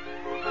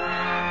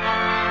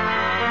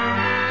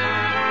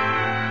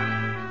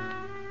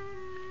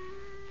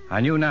 I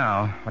knew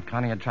now what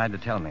Connie had tried to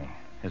tell me,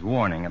 his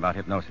warning about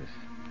hypnosis.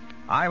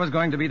 I was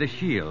going to be the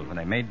shield when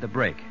they made the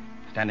break,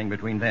 standing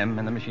between them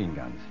and the machine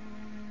guns.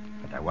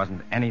 But there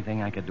wasn't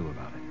anything I could do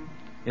about it.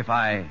 If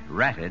I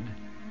ratted,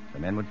 the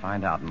men would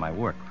find out and my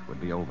work would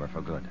be over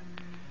for good.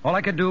 All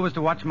I could do was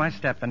to watch my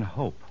step and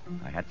hope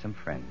I had some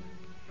friends.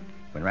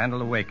 When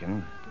Randall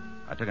awakened,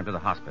 I took him to the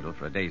hospital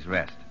for a day's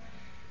rest.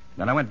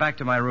 Then I went back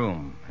to my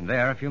room, and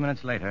there, a few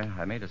minutes later,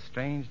 I made a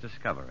strange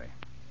discovery.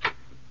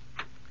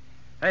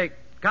 Hey,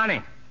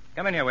 Connie,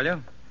 come in here, will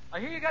you? I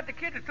hear you got the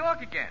kid to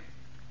talk again.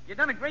 You've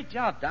done a great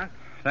job, Doc.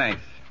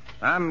 Thanks.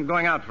 I'm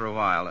going out for a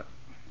while.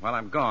 While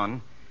I'm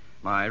gone,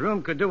 my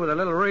room could do with a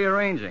little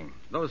rearranging.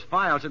 Those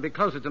files should be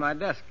closer to my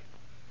desk.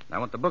 I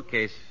want the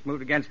bookcase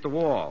moved against the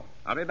wall.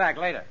 I'll be back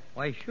later.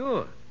 Why,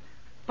 sure.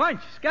 Punch,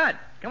 Scott,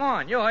 come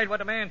on. You heard what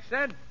the man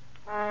said.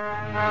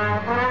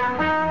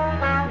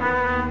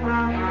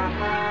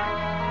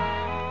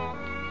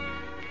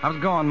 I was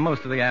gone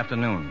most of the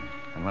afternoon,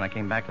 and when I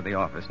came back to the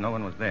office, no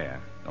one was there.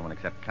 No one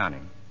except Connie.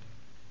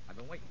 I've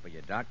been waiting for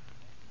you, Doc.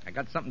 I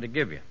got something to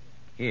give you.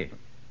 Here.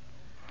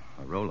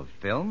 A roll of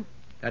film?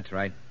 That's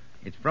right.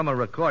 It's from a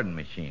recording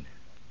machine.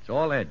 It's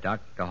all there,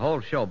 Doc. The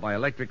whole show by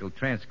electrical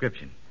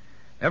transcription.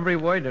 Every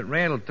word that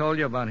Randall told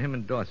you about him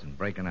and Dawson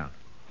breaking out.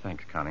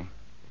 Thanks, Connie.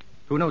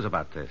 Who knows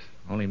about this?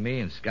 Only me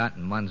and Scott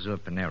and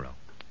Manzur Pinero.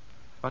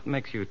 What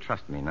makes you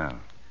trust me now?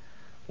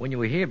 When you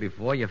were here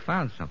before, you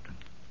found something.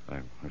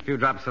 A few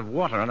drops of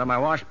water under my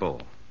wash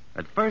bowl.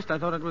 At first, I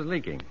thought it was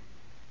leaking.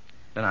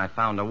 Then I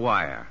found a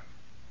wire.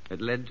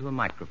 It led to a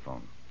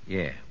microphone.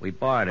 Yeah, we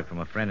borrowed it from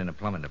a friend in the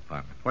plumbing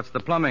department. What's the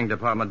plumbing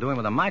department doing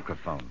with a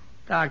microphone?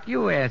 Doc,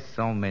 you ask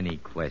so many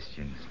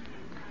questions.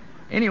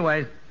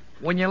 Anyways,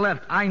 when you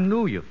left, I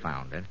knew you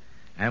found it.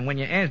 And when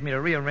you asked me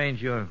to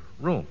rearrange your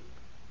room.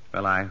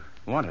 Well, I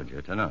wanted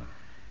you to know.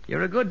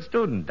 You're a good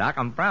student, Doc.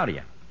 I'm proud of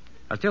you.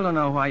 I still don't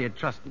know why you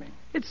trust me.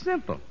 It's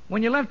simple.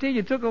 When you left here,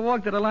 you took a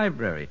walk to the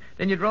library.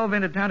 Then you drove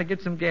into town to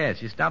get some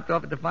gas. You stopped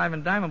off at the Five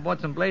and Dime and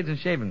bought some blades and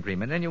shaving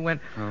cream. And then you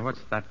went... Well,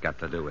 what's that got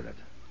to do with it?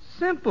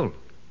 Simple.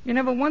 You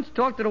never once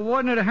talked to the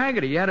warden or to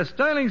Haggerty. You had a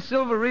sterling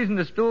silver reason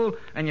to stool,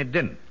 and you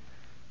didn't.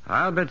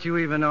 I'll bet you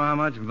even know how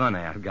much money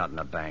I've got in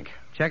the bank.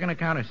 Checking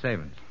account or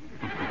savings?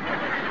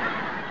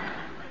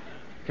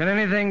 Can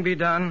anything be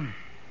done?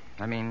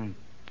 I mean,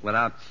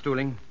 without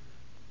stooling?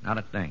 Not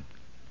a thing.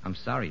 I'm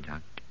sorry,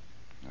 Doc.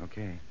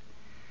 Okay.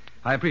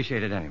 I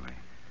appreciate it anyway.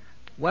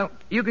 Well,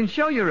 you can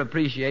show your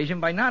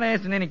appreciation by not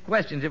asking any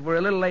questions if we're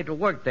a little late to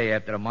work day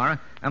after tomorrow,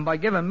 and by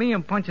giving me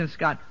and Punch and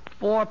Scott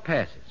 4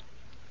 passes.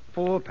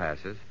 4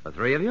 passes? For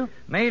 3 of you?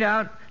 Made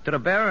out to the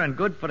bearer and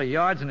good for the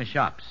yards and the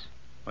shops.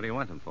 What do you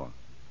want them for?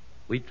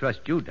 We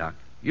trust you, Doc.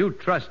 You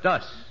trust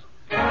us.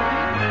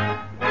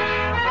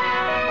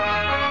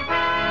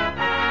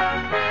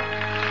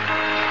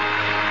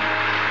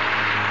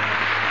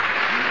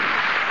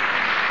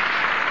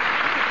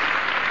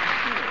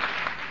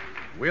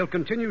 We'll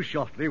continue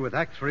shortly with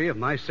Act 3 of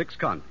My Six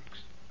Convicts.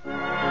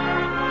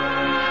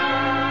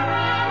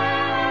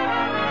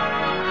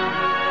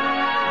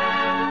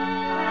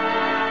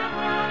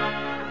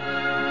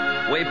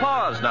 We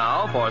pause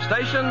now for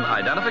station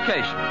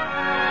identification.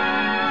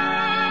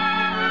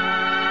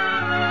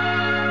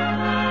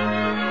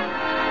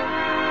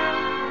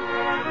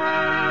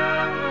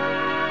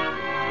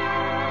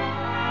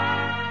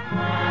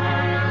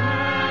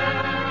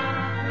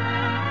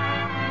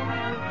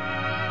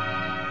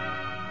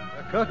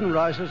 Curtain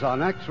rises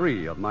on Act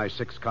 3 of My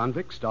Six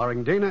Convicts,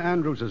 starring Dana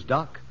Andrews as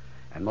Doc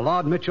and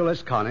Millard Mitchell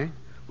as Connie,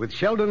 with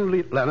Sheldon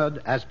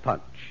Leonard as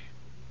Punch.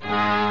 The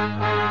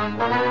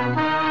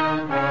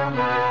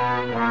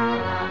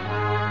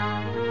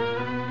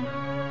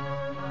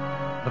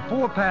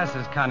 4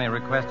 passes Connie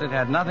requested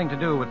had nothing to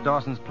do with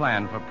Dawson's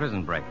plan for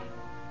prison break.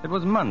 It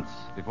was months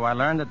before I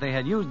learned that they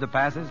had used the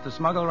passes to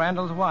smuggle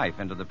Randall's wife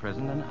into the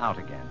prison and out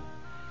again.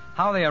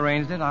 How they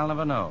arranged it, I'll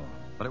never know.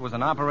 But it was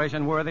an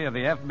operation worthy of the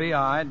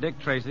FBI, Dick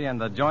Tracy,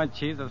 and the Joint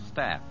Chiefs of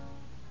Staff.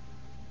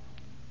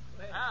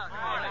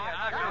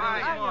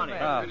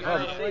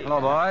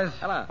 Hello, boys.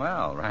 Hello.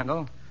 Well,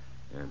 Randall,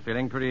 you're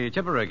feeling pretty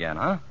chipper again,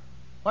 huh?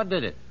 What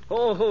did it?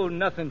 Oh,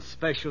 nothing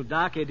special,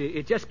 Doc.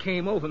 It just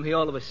came over me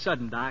all of a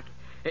sudden, Doc.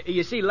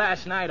 You see,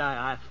 last night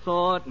I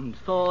thought and...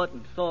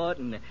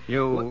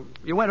 You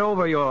went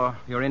over your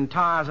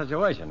entire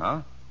situation,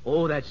 huh?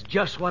 Oh, that's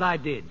just what I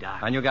did, Doc.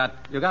 And you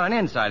got an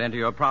insight into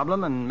your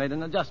problem and made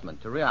an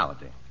adjustment to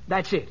reality.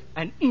 That's it,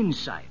 an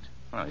insight.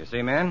 Well, you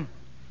see, man,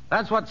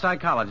 that's what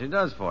psychology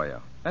does for you.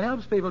 It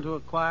helps people to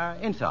acquire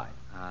insight.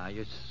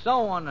 You're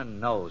so on the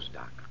nose,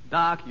 Doc.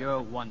 Doc,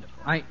 you're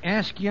wonderful. I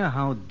ask you,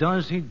 how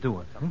does he do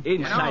it? Huh?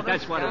 Insight,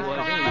 that's what it was.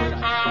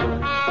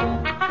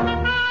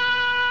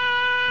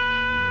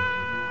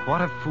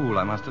 What a fool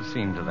I must have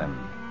seemed to them.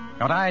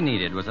 What I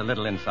needed was a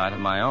little insight of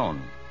my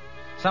own.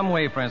 Some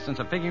way, for instance,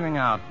 of figuring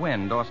out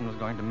when Dawson was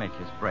going to make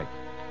his break.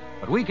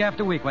 But week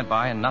after week went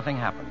by and nothing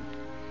happened.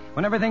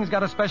 When everything's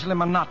got especially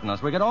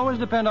monotonous, we could always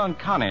depend on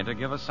Connie to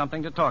give us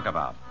something to talk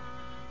about.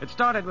 It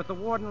started with the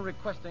warden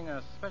requesting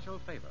a special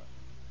favor.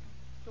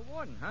 The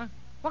warden, huh?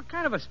 What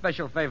kind of a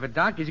special favor,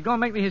 Doc? Is he going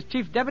to make me his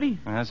chief deputy?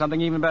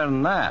 Something even better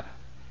than that.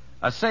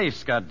 A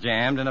safe's got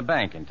jammed in a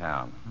bank in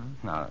town.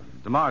 Now,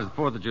 tomorrow's the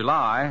 4th of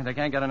July. They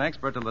can't get an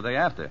expert till the day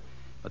after.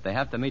 But they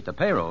have to meet the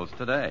payrolls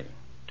today.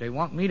 They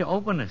want me to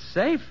open a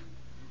safe?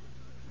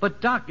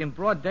 But, Doc, in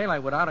broad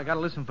daylight without, I got to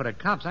listen for the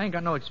cops. I ain't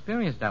got no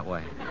experience that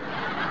way.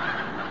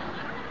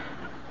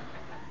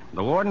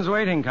 The warden's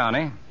waiting,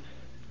 Connie.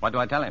 What do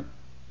I tell him?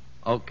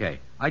 Okay.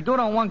 I do it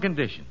on one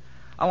condition.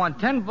 I want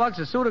 $10,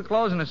 a suit of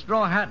clothes, and a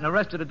straw hat, and the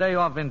rest of the day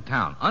off in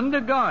town. Under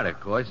guard,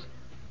 of course.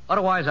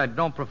 Otherwise, I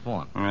don't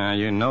perform.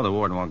 You know the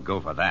warden won't go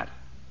for that.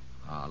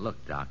 Oh,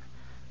 look, Doc.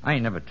 I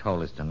ain't never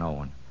told this to no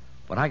one.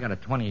 But I got a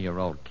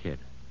 20-year-old kid.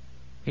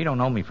 He don't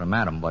know me from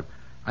Adam, but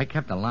I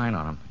kept a line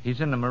on him.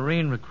 He's in the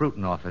Marine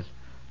recruiting office,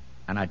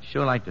 and I'd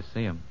sure like to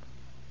see him.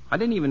 I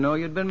didn't even know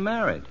you'd been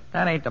married.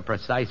 That ain't the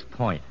precise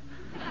point.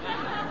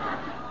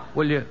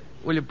 Will you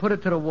put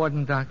it to the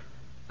warden, Doc?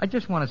 I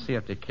just want to see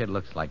if the kid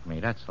looks like me,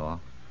 that's all.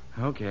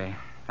 Okay.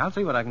 I'll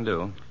see what I can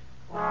do.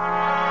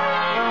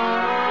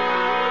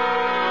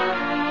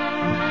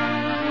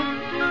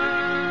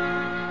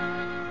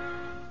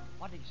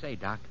 What did he say,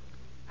 Doc?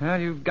 Well,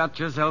 you've got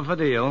yourself a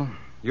deal.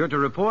 You're to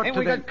report Hey, to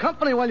we got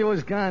company while you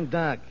was gone,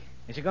 Doc.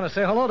 Is you going to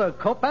say hello to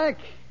Kopak?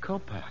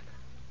 Kopak.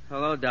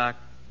 Hello, Doc.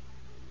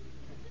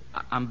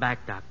 I'm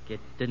back, Doc. It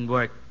didn't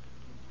work.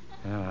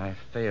 Well, I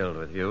failed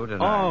with you,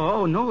 didn't I?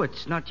 Oh, no,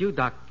 it's not you,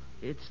 Doc.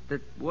 It's the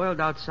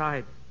world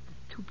outside.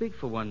 Too big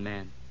for one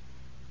man.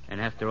 And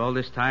after all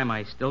this time,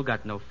 I still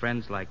got no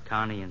friends like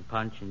Connie and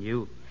Punch and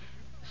you.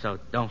 So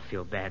don't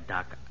feel bad,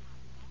 Doc.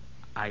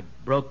 I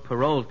broke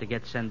parole to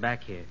get sent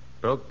back here.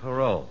 Broke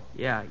parole?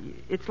 Yeah,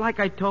 it's like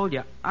I told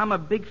you. I'm a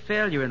big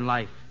failure in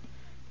life,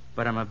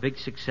 but I'm a big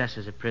success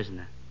as a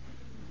prisoner.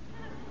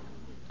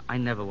 I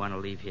never want to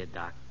leave here,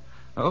 Doc.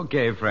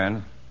 Okay,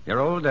 friend. Your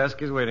old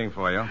desk is waiting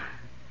for you.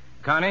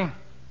 Connie,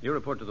 you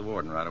report to the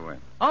warden right away.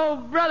 Oh,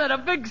 brother, the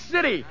big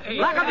city.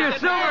 Lock up your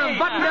silver and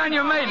button down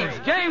your maidens.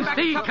 James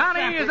T.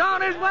 Connie is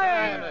on his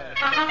way.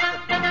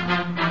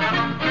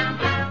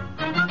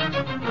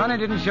 Connie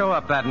didn't show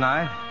up that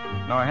night,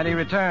 nor had he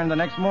returned the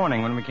next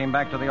morning when we came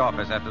back to the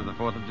office after the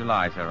 4th of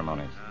July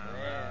ceremonies.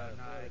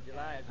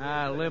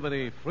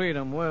 Liberty,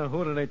 freedom. Well,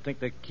 who do they think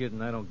they're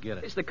kidding? I don't get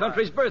it. It's the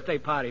country's birthday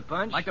party,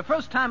 Punch. Like the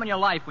first time in your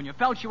life when you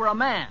felt you were a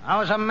man. I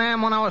was a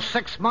man when I was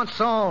 6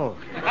 months old.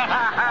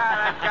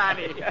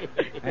 Connie.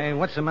 Hey,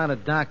 what's the matter,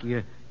 Doc?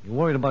 You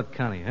worried about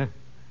Connie, huh?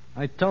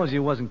 I told you he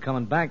wasn't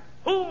coming back.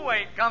 Who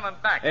ain't coming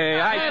back? Hey,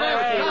 I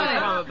told you he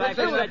was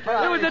coming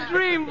back. It was a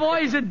dream,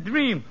 boys, a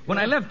dream. When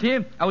I left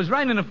here, I was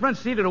riding in the front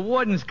seat of the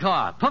warden's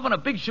car, puffing a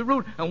big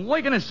cheroot and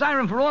waking a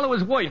siren for all it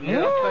was worth.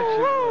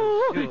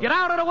 Get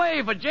out of the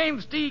way for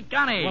James T.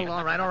 Connie. Well,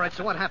 all right.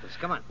 So what happens?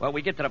 Come on. Well,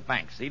 we get to the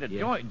bank, see?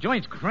 The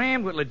joint's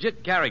crammed with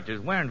legit characters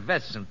wearing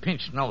vests and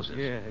pinched noses.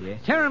 Yeah.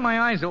 Tearing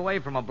my eyes away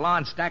from a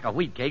blonde stack of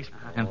wheat cakes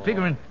and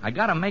figuring I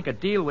got to make a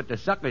deal with the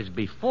suckers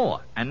before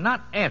and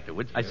not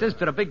afterwards, I says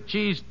to the big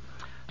cheese,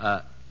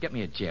 get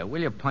me a chair,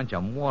 will you, Punch?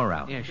 I'm wore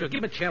out. Yeah, sure. Give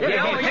him a chair.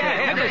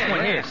 This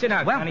one here. Sit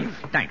down, well, Connie.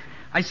 Thanks.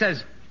 I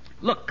says,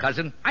 look,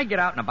 cousin, I get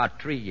out in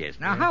about 3 years.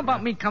 Now, how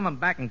about me coming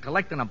back and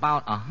collecting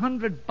about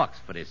 $100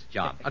 for this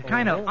job? A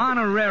kind of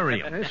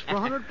honorarium. It's for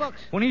 $100.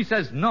 When he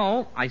says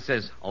no, I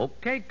says,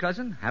 okay,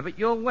 cousin, have it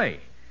your way.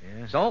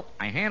 Yeah. So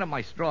I hand him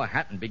my straw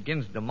hat and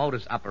begins the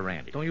modus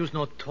operandi. Don't use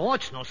no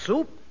torch, no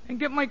soup. And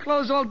get my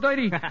clothes all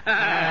dirty.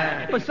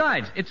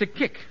 Besides, it's a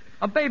kick.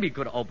 A baby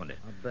could have opened it.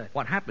 I bet.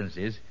 What happens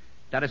is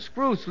that a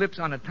screw slips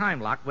on a time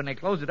lock when they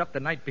close it up the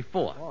night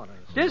before.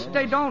 This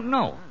they don't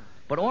know.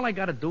 But all I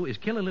got to do is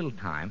kill a little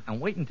time and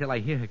wait until I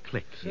hear her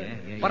click.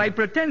 But I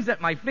pretends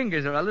that my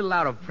fingers are a little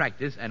out of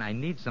practice and I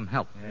need some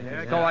help.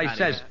 So I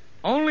says,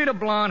 only the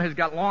blonde has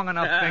got long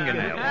enough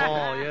fingernails.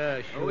 Oh,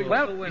 yeah, sure.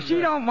 Well, she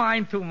don't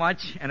mind too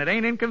much, and it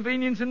ain't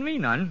inconveniencing me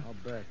none.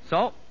 I'll bet.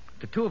 So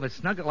the two of us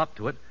snuggle up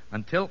to it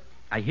until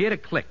I hear the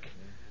click.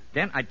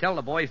 Then I tell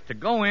the boys to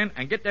go in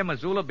and get their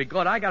Missoula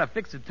because I got to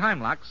fix the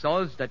time lock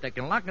so that they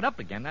can lock it up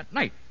again that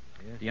night.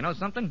 Yeah. Do you know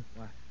something?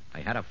 What? I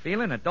had a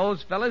feeling that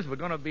those fellas were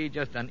going to be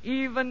just an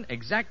even,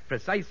 exact,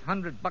 precise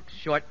 $100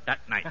 short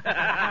that night.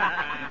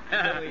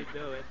 We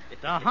do it.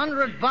 The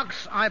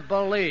 $100, I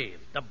believe.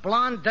 The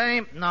blonde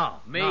dame, no.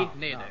 Me,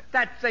 neither. No.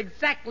 That's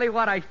exactly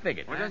what I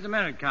figured. Well, just a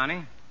minute,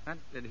 Connie. That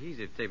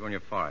adhesive tape on your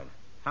forehead.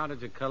 How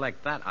did you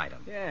collect that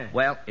item? Yeah.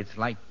 Well, it's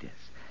like this.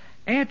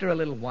 After a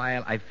little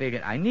while, I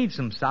figured I need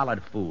some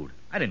solid food.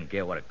 I didn't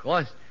care what it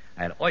cost.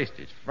 I had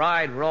oysters,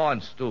 fried, raw,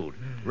 and stewed.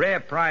 Rare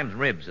prime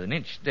ribs, an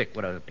inch thick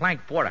with a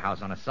plank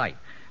porterhouse on the side.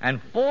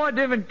 And 4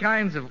 different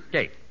kinds of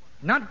cake.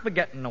 Not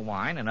forgetting the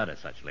wine and other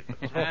such liquors.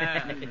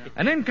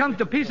 And then comes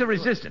the piece of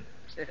resistance.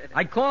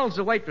 I calls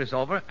the waitress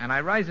over, and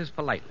I rises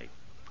politely.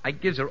 I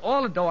gives her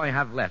all the dough I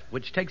have left,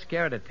 which takes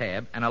care of the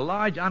tab, and a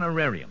large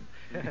honorarium.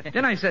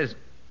 Then I says,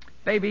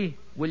 baby,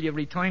 will you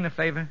return the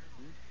favor?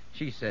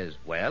 She says,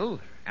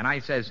 well... And I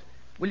says,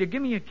 will you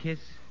give me a kiss?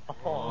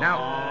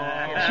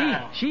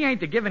 Now, she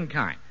ain't the giving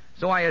kind.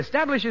 So I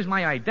establishes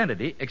my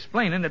identity,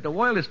 explaining that the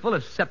world is full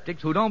of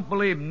skeptics who don't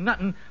believe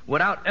nothing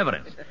without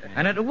evidence.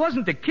 And that it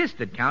wasn't the kiss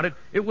that counted,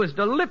 it was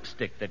the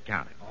lipstick that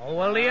counted. Oh,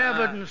 well, the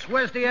evidence.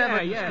 Where's the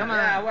evidence? Come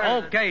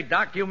on. Okay,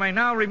 Doc, you may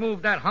now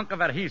remove that hunk of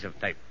adhesive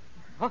tape.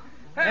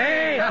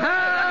 Hey!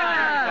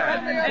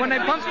 When they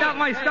pumped out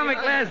my stomach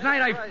last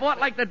night, I fought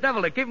like the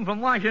devil to keep them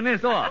from washing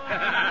this off.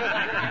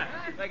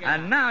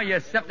 And now, you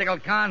skeptical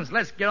cons,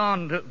 let's get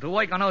on to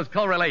work on those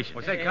correlations.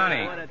 Well, say,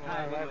 Connie,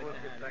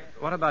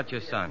 what about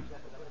your son?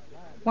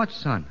 What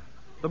son?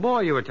 The boy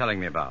you were telling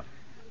me about.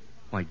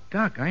 Why,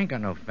 Doc, I ain't got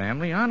no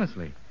family,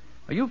 honestly.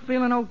 Are you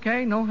feeling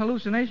okay? No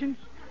hallucinations?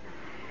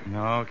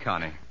 No,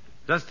 Connie.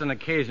 Just an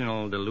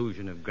occasional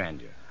delusion of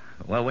grandeur.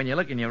 Well, when you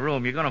look in your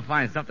room, you're going to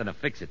find something to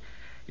fix it.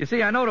 You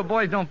see, I know the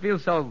boys don't feel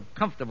so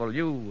comfortable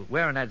you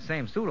wearing that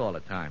same suit all the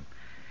time.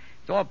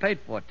 It's all paid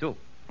for, too.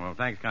 Well,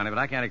 thanks, Connie, but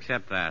I can't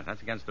accept that.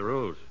 That's against the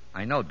rules.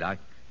 I know, Doc.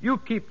 You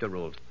keep the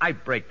rules. I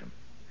break them.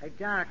 Hey,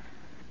 Doc,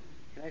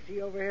 can I see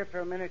you over here for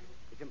a minute?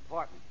 It's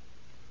important.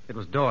 It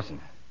was Dawson.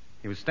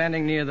 He was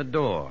standing near the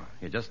door.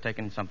 He had just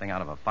taken something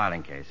out of a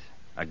filing case.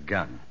 A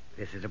gun.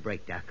 This is a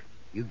break, Doc.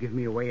 You give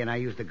me away and I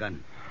use the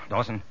gun.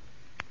 Dawson,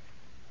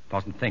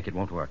 think it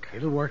won't work.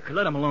 It'll work.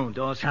 Let him alone,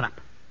 Dawson. Shut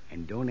up.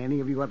 And don't any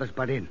of you others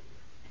butt in.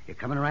 You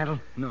coming, Randall?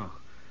 No,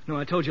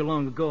 I told you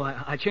long ago.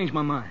 I changed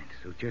my mind.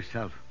 Suit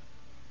yourself.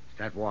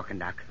 Start walking,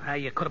 Doc.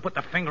 You could have put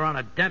the finger on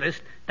a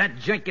dentist. That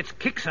gent gets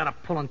kicks out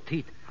of pulling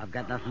teeth. I've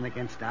got nothing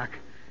against Doc.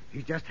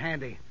 He's just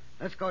handy.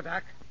 Let's go,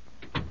 Doc.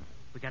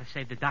 We gotta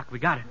save the doc. We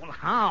got it. Well,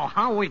 how?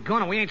 How are we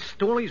gonna? We ain't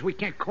stoolies. We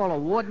can't call a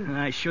warden.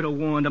 I should have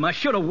warned him.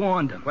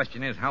 The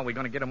question is, how are we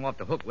going to get him off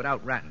the hook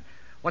without ratting?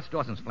 What's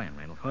Dawson's plan,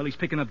 Randall? Well, he's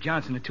picking up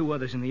Johnson and 2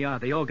 others in the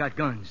yard. They all got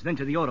guns. Then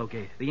to the auto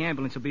gate. The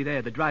ambulance will be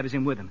there. The driver's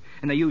in with him.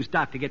 And they use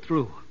Doc to get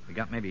through. We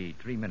got maybe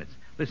 3 minutes.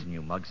 Listen,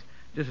 you mugs.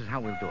 This is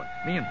how we'll do it.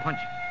 Me and Punch.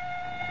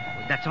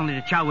 Well, that's only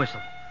the chow whistle.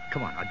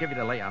 Come on, I'll give you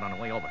the layout on the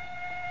way over.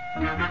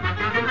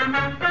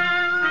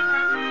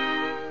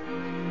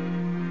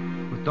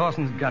 With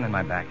Dawson's gun in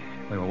my back,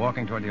 we were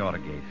walking toward the auto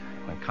gate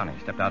when Connie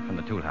stepped out from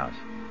the tool house.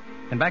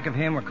 In back of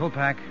him were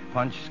Kopak,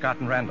 Punch, Scott,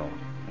 and Randall,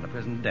 and the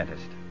prison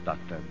dentist,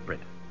 Dr. Britt.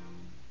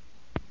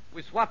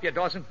 We swap you,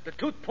 Dawson. The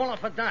tooth puller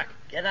for Doc.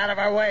 Get out of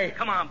our way.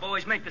 Come on,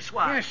 boys, make the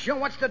swap. Yeah, sure.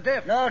 What's the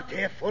diff? No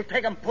diff. We'll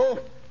take 'em both.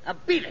 Now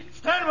beat it.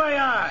 Stand where you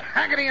are.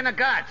 Haggerty in the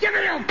guards. Give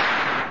it him.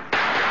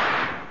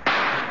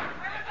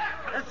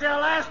 This is your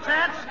last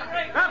chance.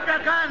 Drop your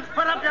guns.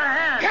 Put up your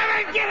hands. Come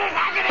and get it,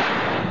 Haggerty.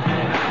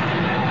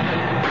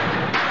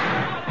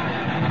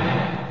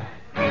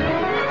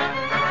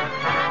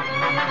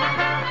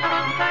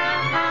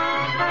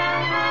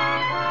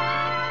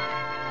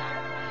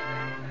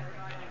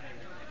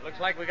 Looks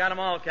like we got them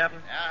all,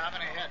 Captain. Yeah, how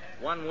many hit?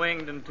 1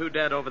 winged and 2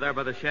 dead over there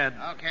by the shed.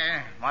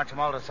 Okay, march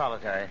them all to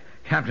solitary.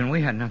 Captain, we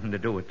had nothing to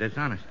do with this,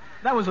 honest.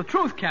 That was the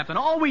truth, Captain.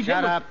 All we did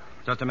Shut was... up.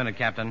 Just a minute,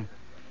 Captain.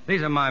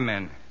 These are my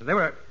men. They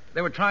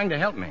were trying to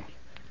help me.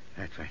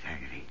 That's right,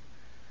 Haggerty.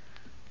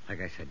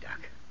 Like I said, Doc,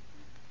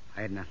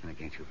 I had nothing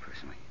against you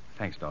personally.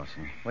 Thanks,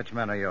 Dawson. Which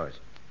men are yours?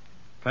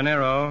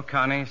 Panero,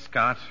 Connie,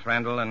 Scott,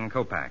 Randall, and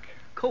Kopak.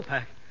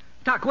 Kopak?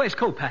 Doc, where's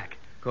Kopak?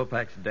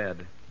 Kopak's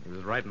dead. He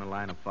was right in the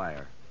line of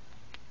fire.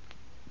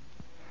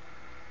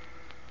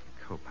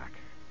 Kopak.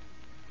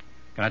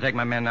 Can I take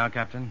my men now,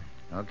 Captain?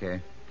 Okay,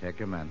 take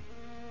your men.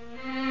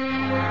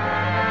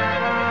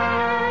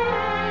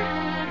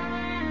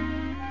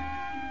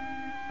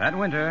 That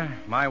winter,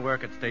 my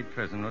work at State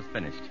Prison was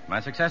finished. My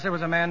successor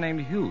was a man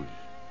named Hughes.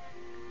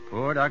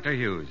 Poor Dr.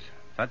 Hughes.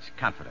 Such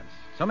confidence.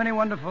 So many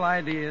wonderful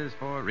ideas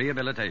for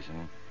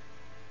rehabilitation.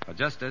 But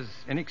just as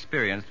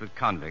inexperienced with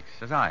convicts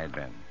as I had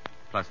been.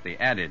 Plus the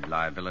added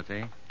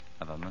liability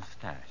of a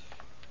mustache.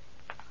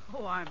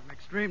 Oh, I'm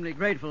extremely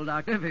grateful,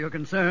 Doctor, for your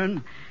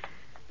concern.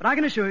 But I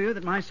can assure you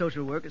that my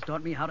social work has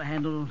taught me how to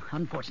handle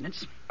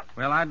unfortunates.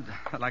 Well, I'd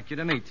like you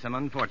to meet some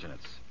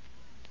unfortunates.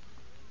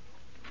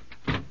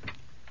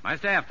 My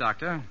staff,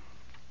 Doctor.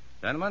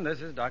 Gentlemen, this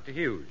is Dr.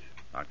 Hughes.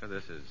 Doctor,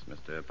 this is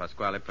Mr.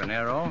 Pasquale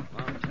Panero,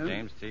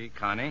 James T.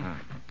 Connie,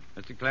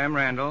 Mr. Clem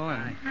Randall,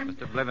 and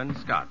Mr. Blivin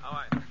Scott.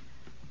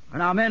 Well,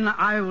 now, men,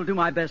 I will do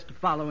my best to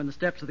follow in the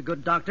steps of the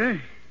good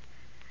doctor.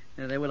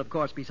 There will, of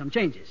course, be some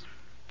changes.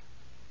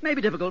 May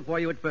be difficult for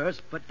you at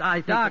first, but I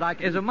think Doc, that I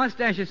can... is a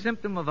mustache a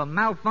symptom of a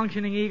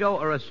malfunctioning ego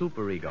or a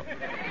superego?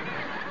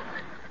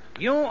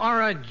 You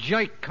are a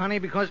jerk, Connie,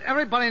 because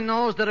everybody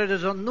knows that it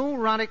is a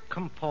neurotic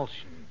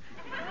compulsion.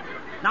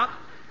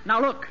 Now,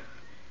 look.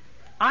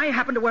 I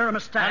happen to wear a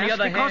mustache On the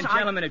other because hand,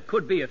 gentlemen, it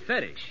could be a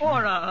fetish.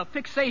 Or a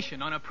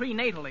fixation on a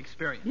prenatal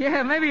experience.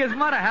 Yeah, maybe his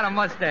mother had a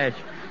mustache.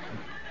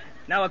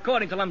 Now,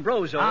 according to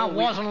Lombroso... It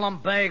wasn't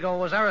lumbago, it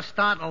was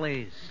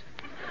Aristoteles.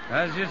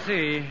 As you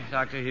see,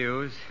 Dr.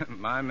 Hughes,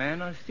 my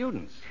men are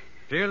students.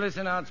 Fearless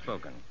and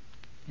outspoken.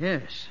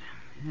 Yes,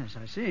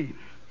 I see.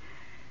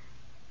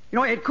 You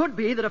know, it could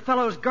be that a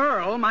fellow's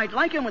girl might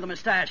like him with a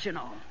mustache, you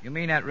know. You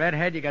mean that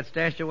redhead you got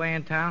stashed away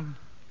in town?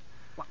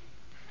 What?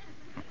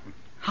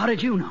 How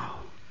did you know?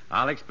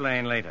 I'll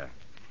explain later.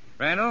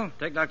 Randall,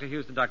 take Dr.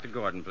 Hughes to Dr.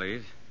 Gordon,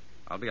 please.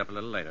 I'll be up a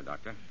little later,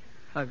 Doctor.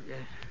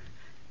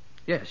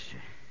 Yes.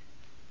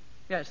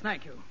 Yes,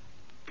 thank you.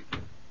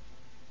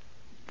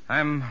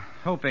 I'm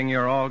hoping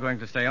you're all going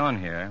to stay on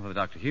here with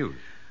Dr. Hughes.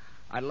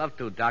 I'd love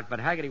to, Doc, but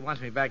Haggerty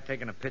wants me back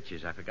taking the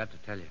pictures. I forgot to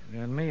tell you.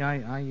 And me,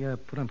 I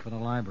put him for the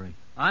library.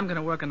 I'm going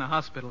to work in the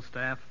hospital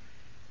staff.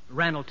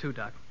 Randall, too,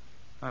 Doc.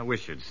 I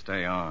wish you'd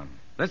stay on.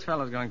 This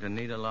fellow's going to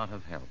need a lot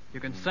of help. You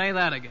can say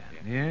that again.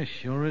 Yeah,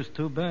 sure is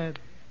too bad.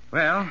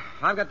 Well,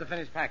 I've got to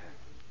finish packing.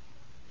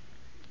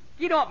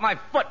 Get off my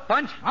foot,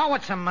 Punch. Oh,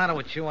 what's the matter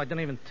with you? I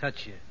didn't even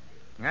touch you.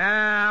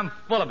 I'm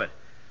full of it.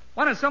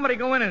 Why don't somebody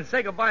go in and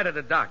say goodbye to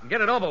the doc and get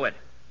it over with?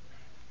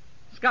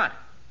 Scott,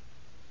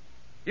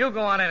 you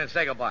go on in and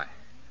say goodbye.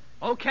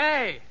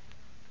 Okay.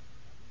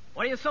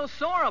 What are you so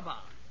sore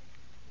about?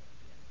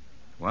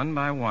 One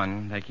by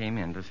one, they came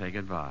in to say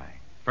goodbye.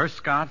 First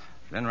Scott,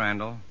 then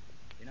Randall.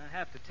 You know, I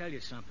have to tell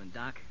you something,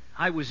 Doc.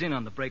 I was in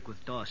on the break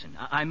with Dawson.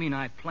 I mean,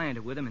 I planned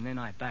it with him, and then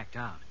I backed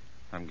out.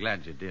 I'm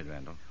glad you did,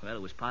 Randall. Well,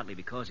 it was partly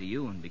because of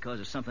you and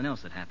because of something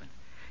else that happened.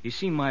 You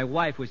see, my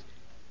wife was...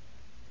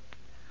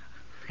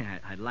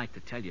 I'd like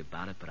to tell you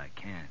about it, but I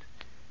can't.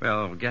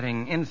 Well,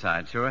 getting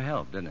inside sure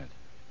helped, didn't it?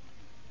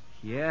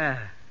 Yeah.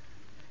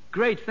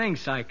 Great thing,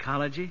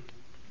 psychology.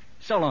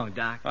 So long,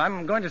 Doc.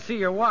 I'm going to see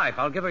your wife.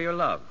 I'll give her your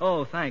love.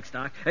 Oh, thanks,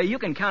 Doc. You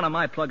can count on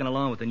my plugging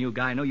along with the new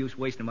guy. No use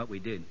wasting what we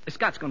did.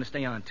 Scott's going to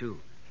stay on, too.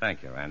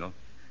 Thank you, Randall.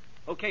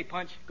 Okay,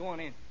 Punch. Go on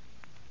in.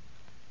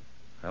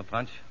 Well,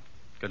 Punch,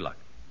 good luck.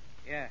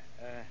 Yeah.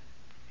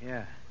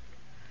 Hey,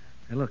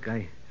 look,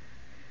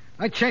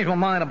 I changed my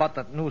mind about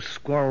that new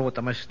squirrel with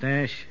the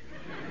mustache.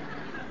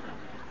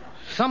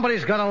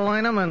 Somebody's got to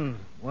line him, and,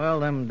 well,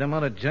 them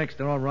other jakes,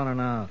 they're all running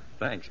out.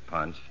 Thanks,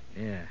 Punch.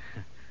 Yeah.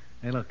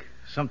 Hey, look,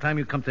 sometime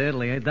you come to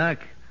Italy, eh, Doc?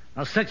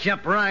 I'll set you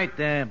up right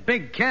there.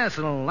 Big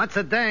castle, lots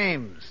of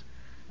dames.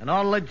 And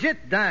all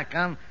legit, Doc.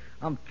 I'm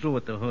through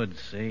with the hood,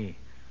 see?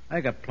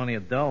 I got plenty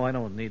of dough. I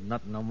don't need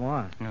nothing no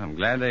more. I'm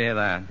glad to hear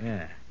that.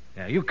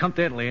 Yeah, you come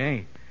to Italy,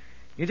 eh?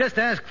 You just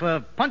ask for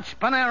Punch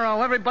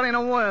Panero. Everybody in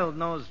the world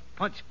knows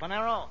Punch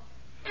Panero.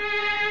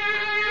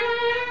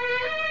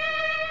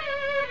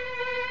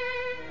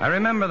 I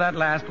remember that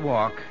last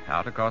walk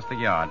out across the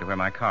yard to where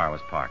my car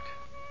was parked.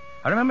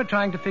 I remember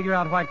trying to figure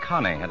out why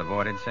Connie had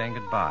avoided saying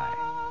goodbye,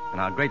 and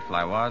how grateful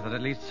I was that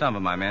at least some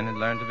of my men had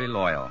learned to be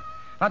loyal,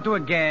 not to a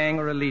gang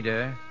or a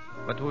leader,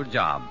 but to a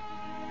job,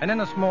 and in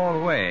a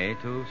small way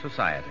to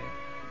society.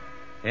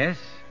 Yes,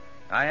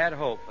 I had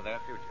hope for their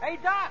future. Hey,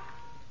 Doc.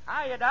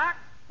 Hiya, Doc.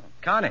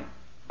 Connie,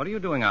 what are you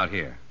doing out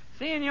here?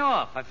 Seeing you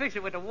off. I fixed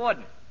it with the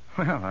warden.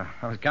 Well,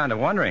 I was kind of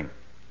wondering.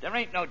 There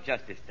ain't no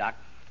justice, Doc.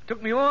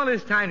 Took me all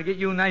this time to get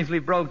you nicely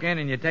broke in,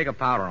 and you take a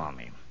powder on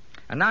me.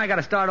 And now I got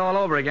to start all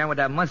over again with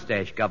that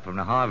mustache gup from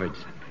the Harvards.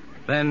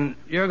 Then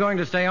you're going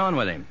to stay on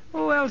with him.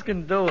 Who else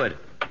can do it?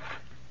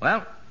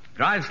 Well,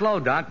 drive slow,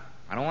 Doc.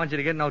 I don't want you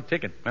to get no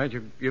ticket. Right,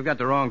 you've got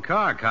the wrong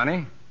car,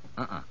 Connie.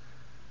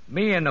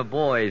 Me and the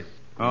boys.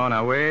 Oh,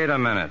 now, wait a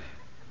minute.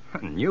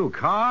 A new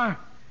car?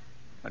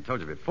 I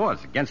told you before,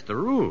 it's against the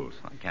rules.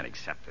 I can't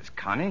accept this,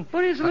 Connie.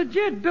 But it's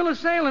legit. Bill of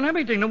sale and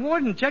everything. The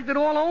warden checked it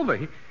all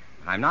over.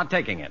 I'm not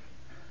taking it.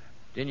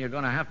 Then you're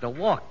going to have to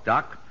walk,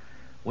 Doc.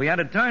 We had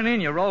to turn in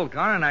your old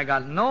car, and I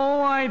got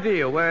no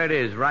idea where it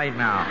is right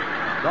now.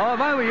 So if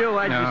I were you,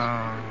 I'd just...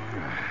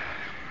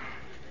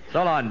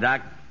 So long,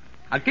 Doc.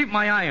 I'll keep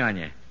my eye on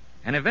you.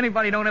 And if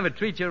anybody don't ever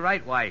treat you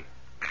right, why...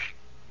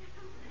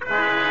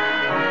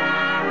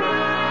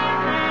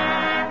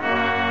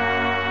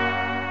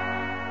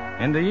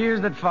 In the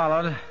years that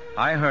followed,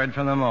 I heard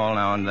from them all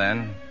now and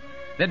then.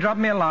 They'd drop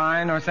me a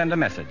line or send a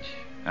message,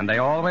 and they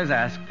always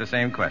asked the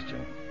same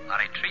question. Are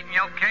they treating you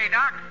okay,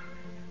 Doc?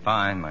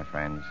 Fine, my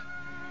friends.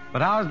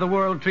 But how's the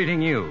world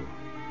treating you?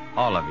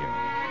 All of you.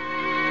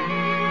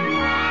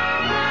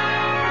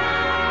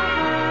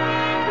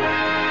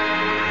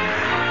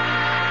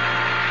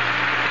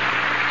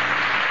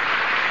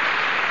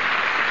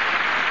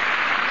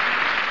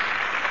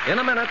 In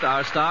a minute,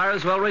 our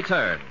stars will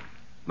return.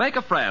 Make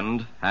a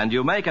friend, and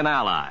you make an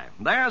ally.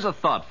 There's a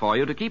thought for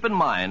you to keep in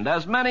mind,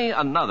 as many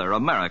another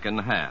American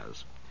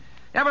has.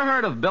 Ever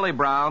heard of Billy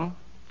Brown?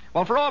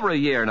 Well, for over a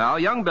year now,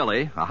 young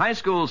Billy, a high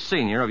school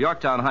senior of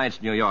Yorktown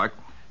Heights, New York,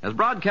 has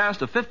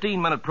broadcast a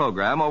 15-minute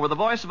program over the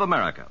Voice of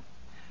America.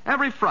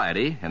 Every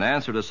Friday, in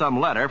answer to some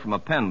letter from a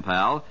pen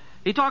pal,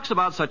 he talks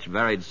about such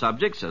varied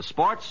subjects as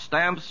sports,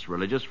 stamps,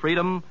 religious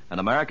freedom, and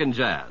American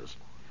jazz.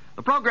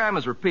 The program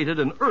is repeated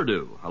in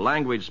Urdu, a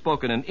language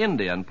spoken in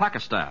India and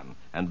Pakistan,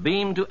 and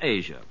beamed to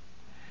Asia.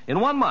 In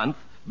 1 month,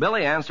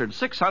 Billy answered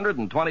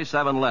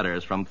 627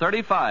 letters from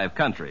 35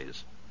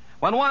 countries.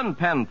 When one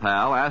pen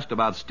pal asked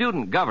about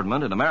student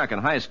government in American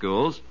high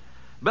schools,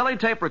 Billy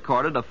tape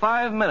recorded a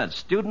 5-minute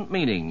student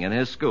meeting in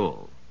his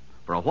school.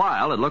 For a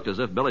while, it looked as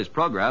if Billy's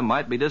program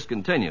might be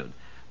discontinued,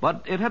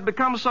 but it had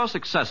become so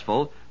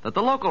successful that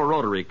the local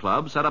Rotary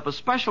Club set up a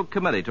special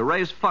committee to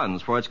raise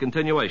funds for its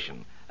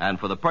continuation and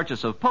for the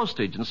purchase of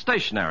postage and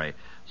stationery,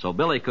 so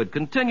Billy could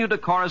continue to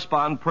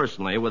correspond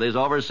personally with his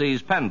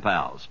overseas pen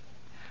pals.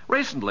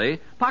 Recently,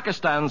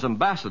 Pakistan's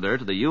ambassador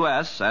to the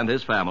U.S. and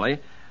his family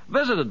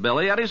visited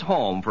Billy at his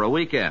home for a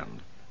weekend.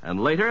 And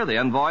later, the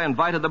envoy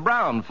invited the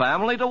Brown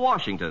family to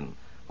Washington,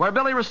 where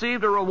Billy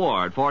received a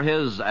reward for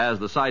his, as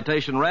the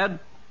citation read,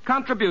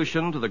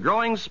 contribution to the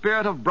growing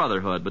spirit of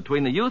brotherhood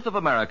between the youth of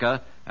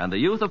America and the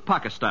youth of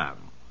Pakistan.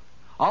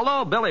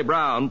 Although Billy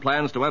Brown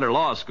plans to enter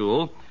law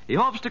school, he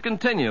hopes to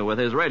continue with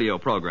his radio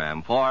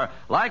program, for,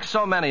 like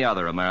so many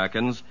other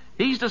Americans,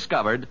 he's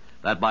discovered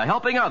that by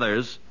helping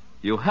others,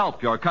 you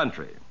help your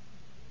country.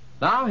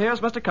 Now, here's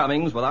Mr.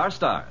 Cummings with our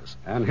stars.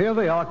 And here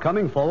they are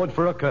coming forward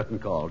for a curtain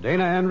call.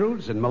 Dana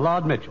Andrews and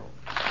Millard Mitchell.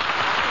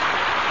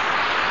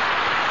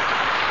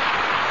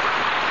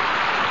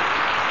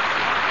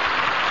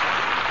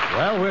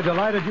 Well, we're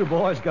delighted you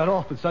boys got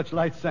off with such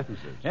light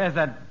sentences. Yes,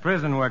 that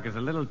prison work is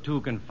a little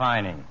too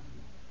confining.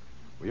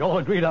 We all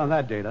agreed on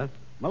that, Dana.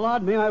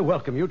 Millard, may I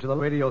welcome you to the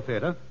Radio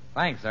Theater?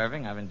 Thanks,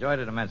 Irving. I've enjoyed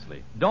it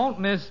immensely. Don't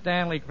miss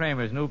Stanley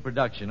Kramer's new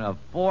production of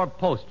Four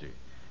Posters,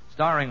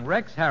 starring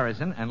Rex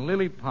Harrison and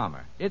Lily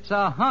Palmer. It's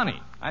a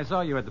honey. I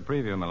saw you at the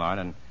preview, Millard,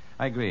 and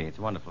I agree. It's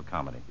a wonderful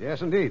comedy.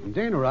 Yes, indeed. And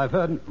Dana, I've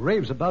heard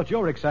raves about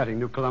your exciting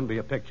new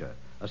Columbia picture,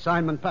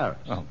 Assignment Paris.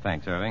 Oh,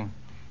 thanks, Irving.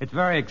 It's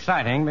very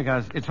exciting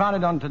because it's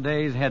founded on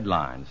today's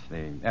headlines,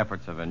 the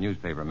efforts of a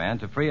newspaper man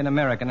to free an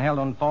American held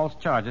on false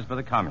charges for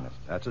the communists.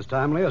 That's as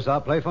timely as our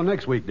play for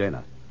next week,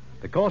 Dana,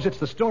 because it's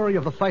the story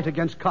of the fight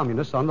against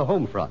communists on the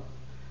home front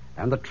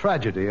and the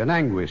tragedy and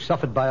anguish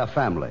suffered by a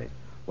family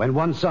when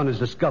one son is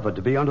discovered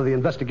to be under the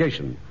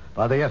investigation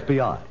by the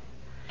FBI.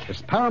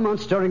 It's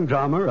Paramount's stirring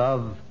drama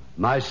of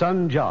My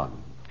Son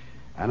John.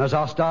 And as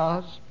our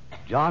stars,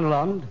 John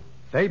Lund,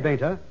 Fay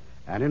Bainter,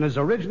 and in his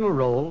original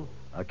role,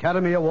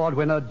 Academy Award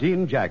winner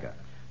Dean Jagger.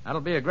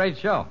 That'll be a great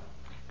show.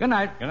 Good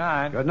night. Good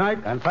night. Good night,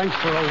 and thanks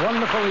for a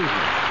wonderful evening.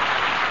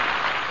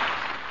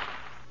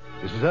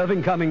 This is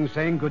Irving Cummings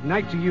saying good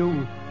night to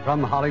you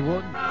from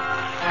Hollywood.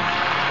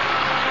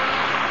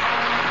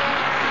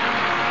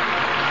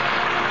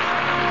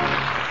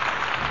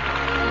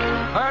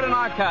 Heard in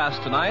our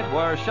cast tonight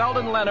were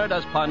Sheldon Leonard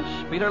as Punch,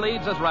 Peter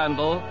Leeds as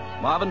Randall,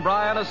 Marvin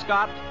Bryan as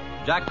Scott,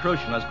 Jack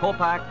Crucian as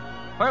Kopak,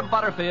 Herb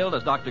Butterfield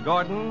as Dr.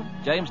 Gordon,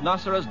 James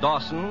Nusser as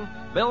Dawson,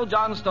 Bill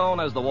Johnstone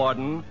as the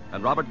Warden,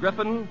 and Robert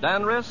Griffin,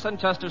 Dan Riss, and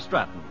Chester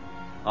Stratton.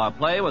 Our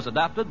play was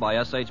adapted by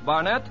S.H.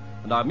 Barnett,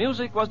 and our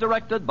music was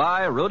directed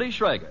by Rudy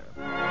Schrager.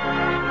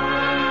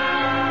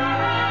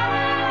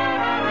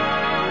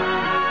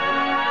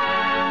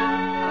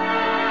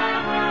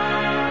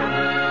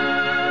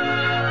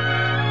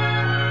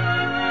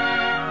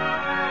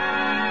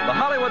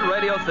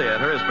 Radio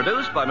Theater is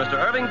produced by Mr.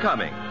 Irving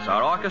Cummings.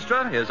 Our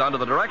orchestra is under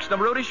the direction of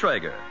Rudy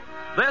Schrager.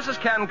 This is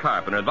Ken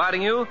Carpenter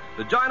inviting you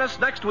to join us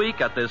next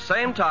week at this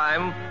same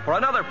time for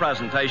another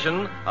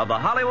presentation of the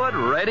Hollywood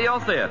Radio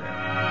Theater.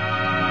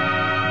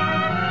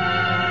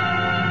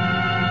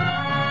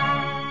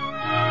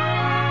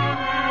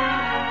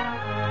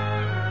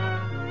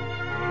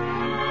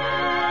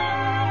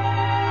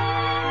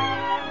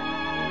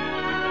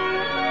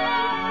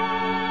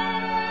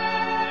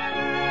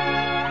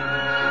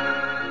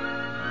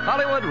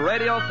 Hollywood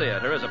Radio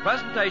Theater is a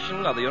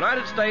presentation of the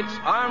United States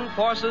Armed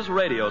Forces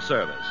Radio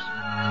Service.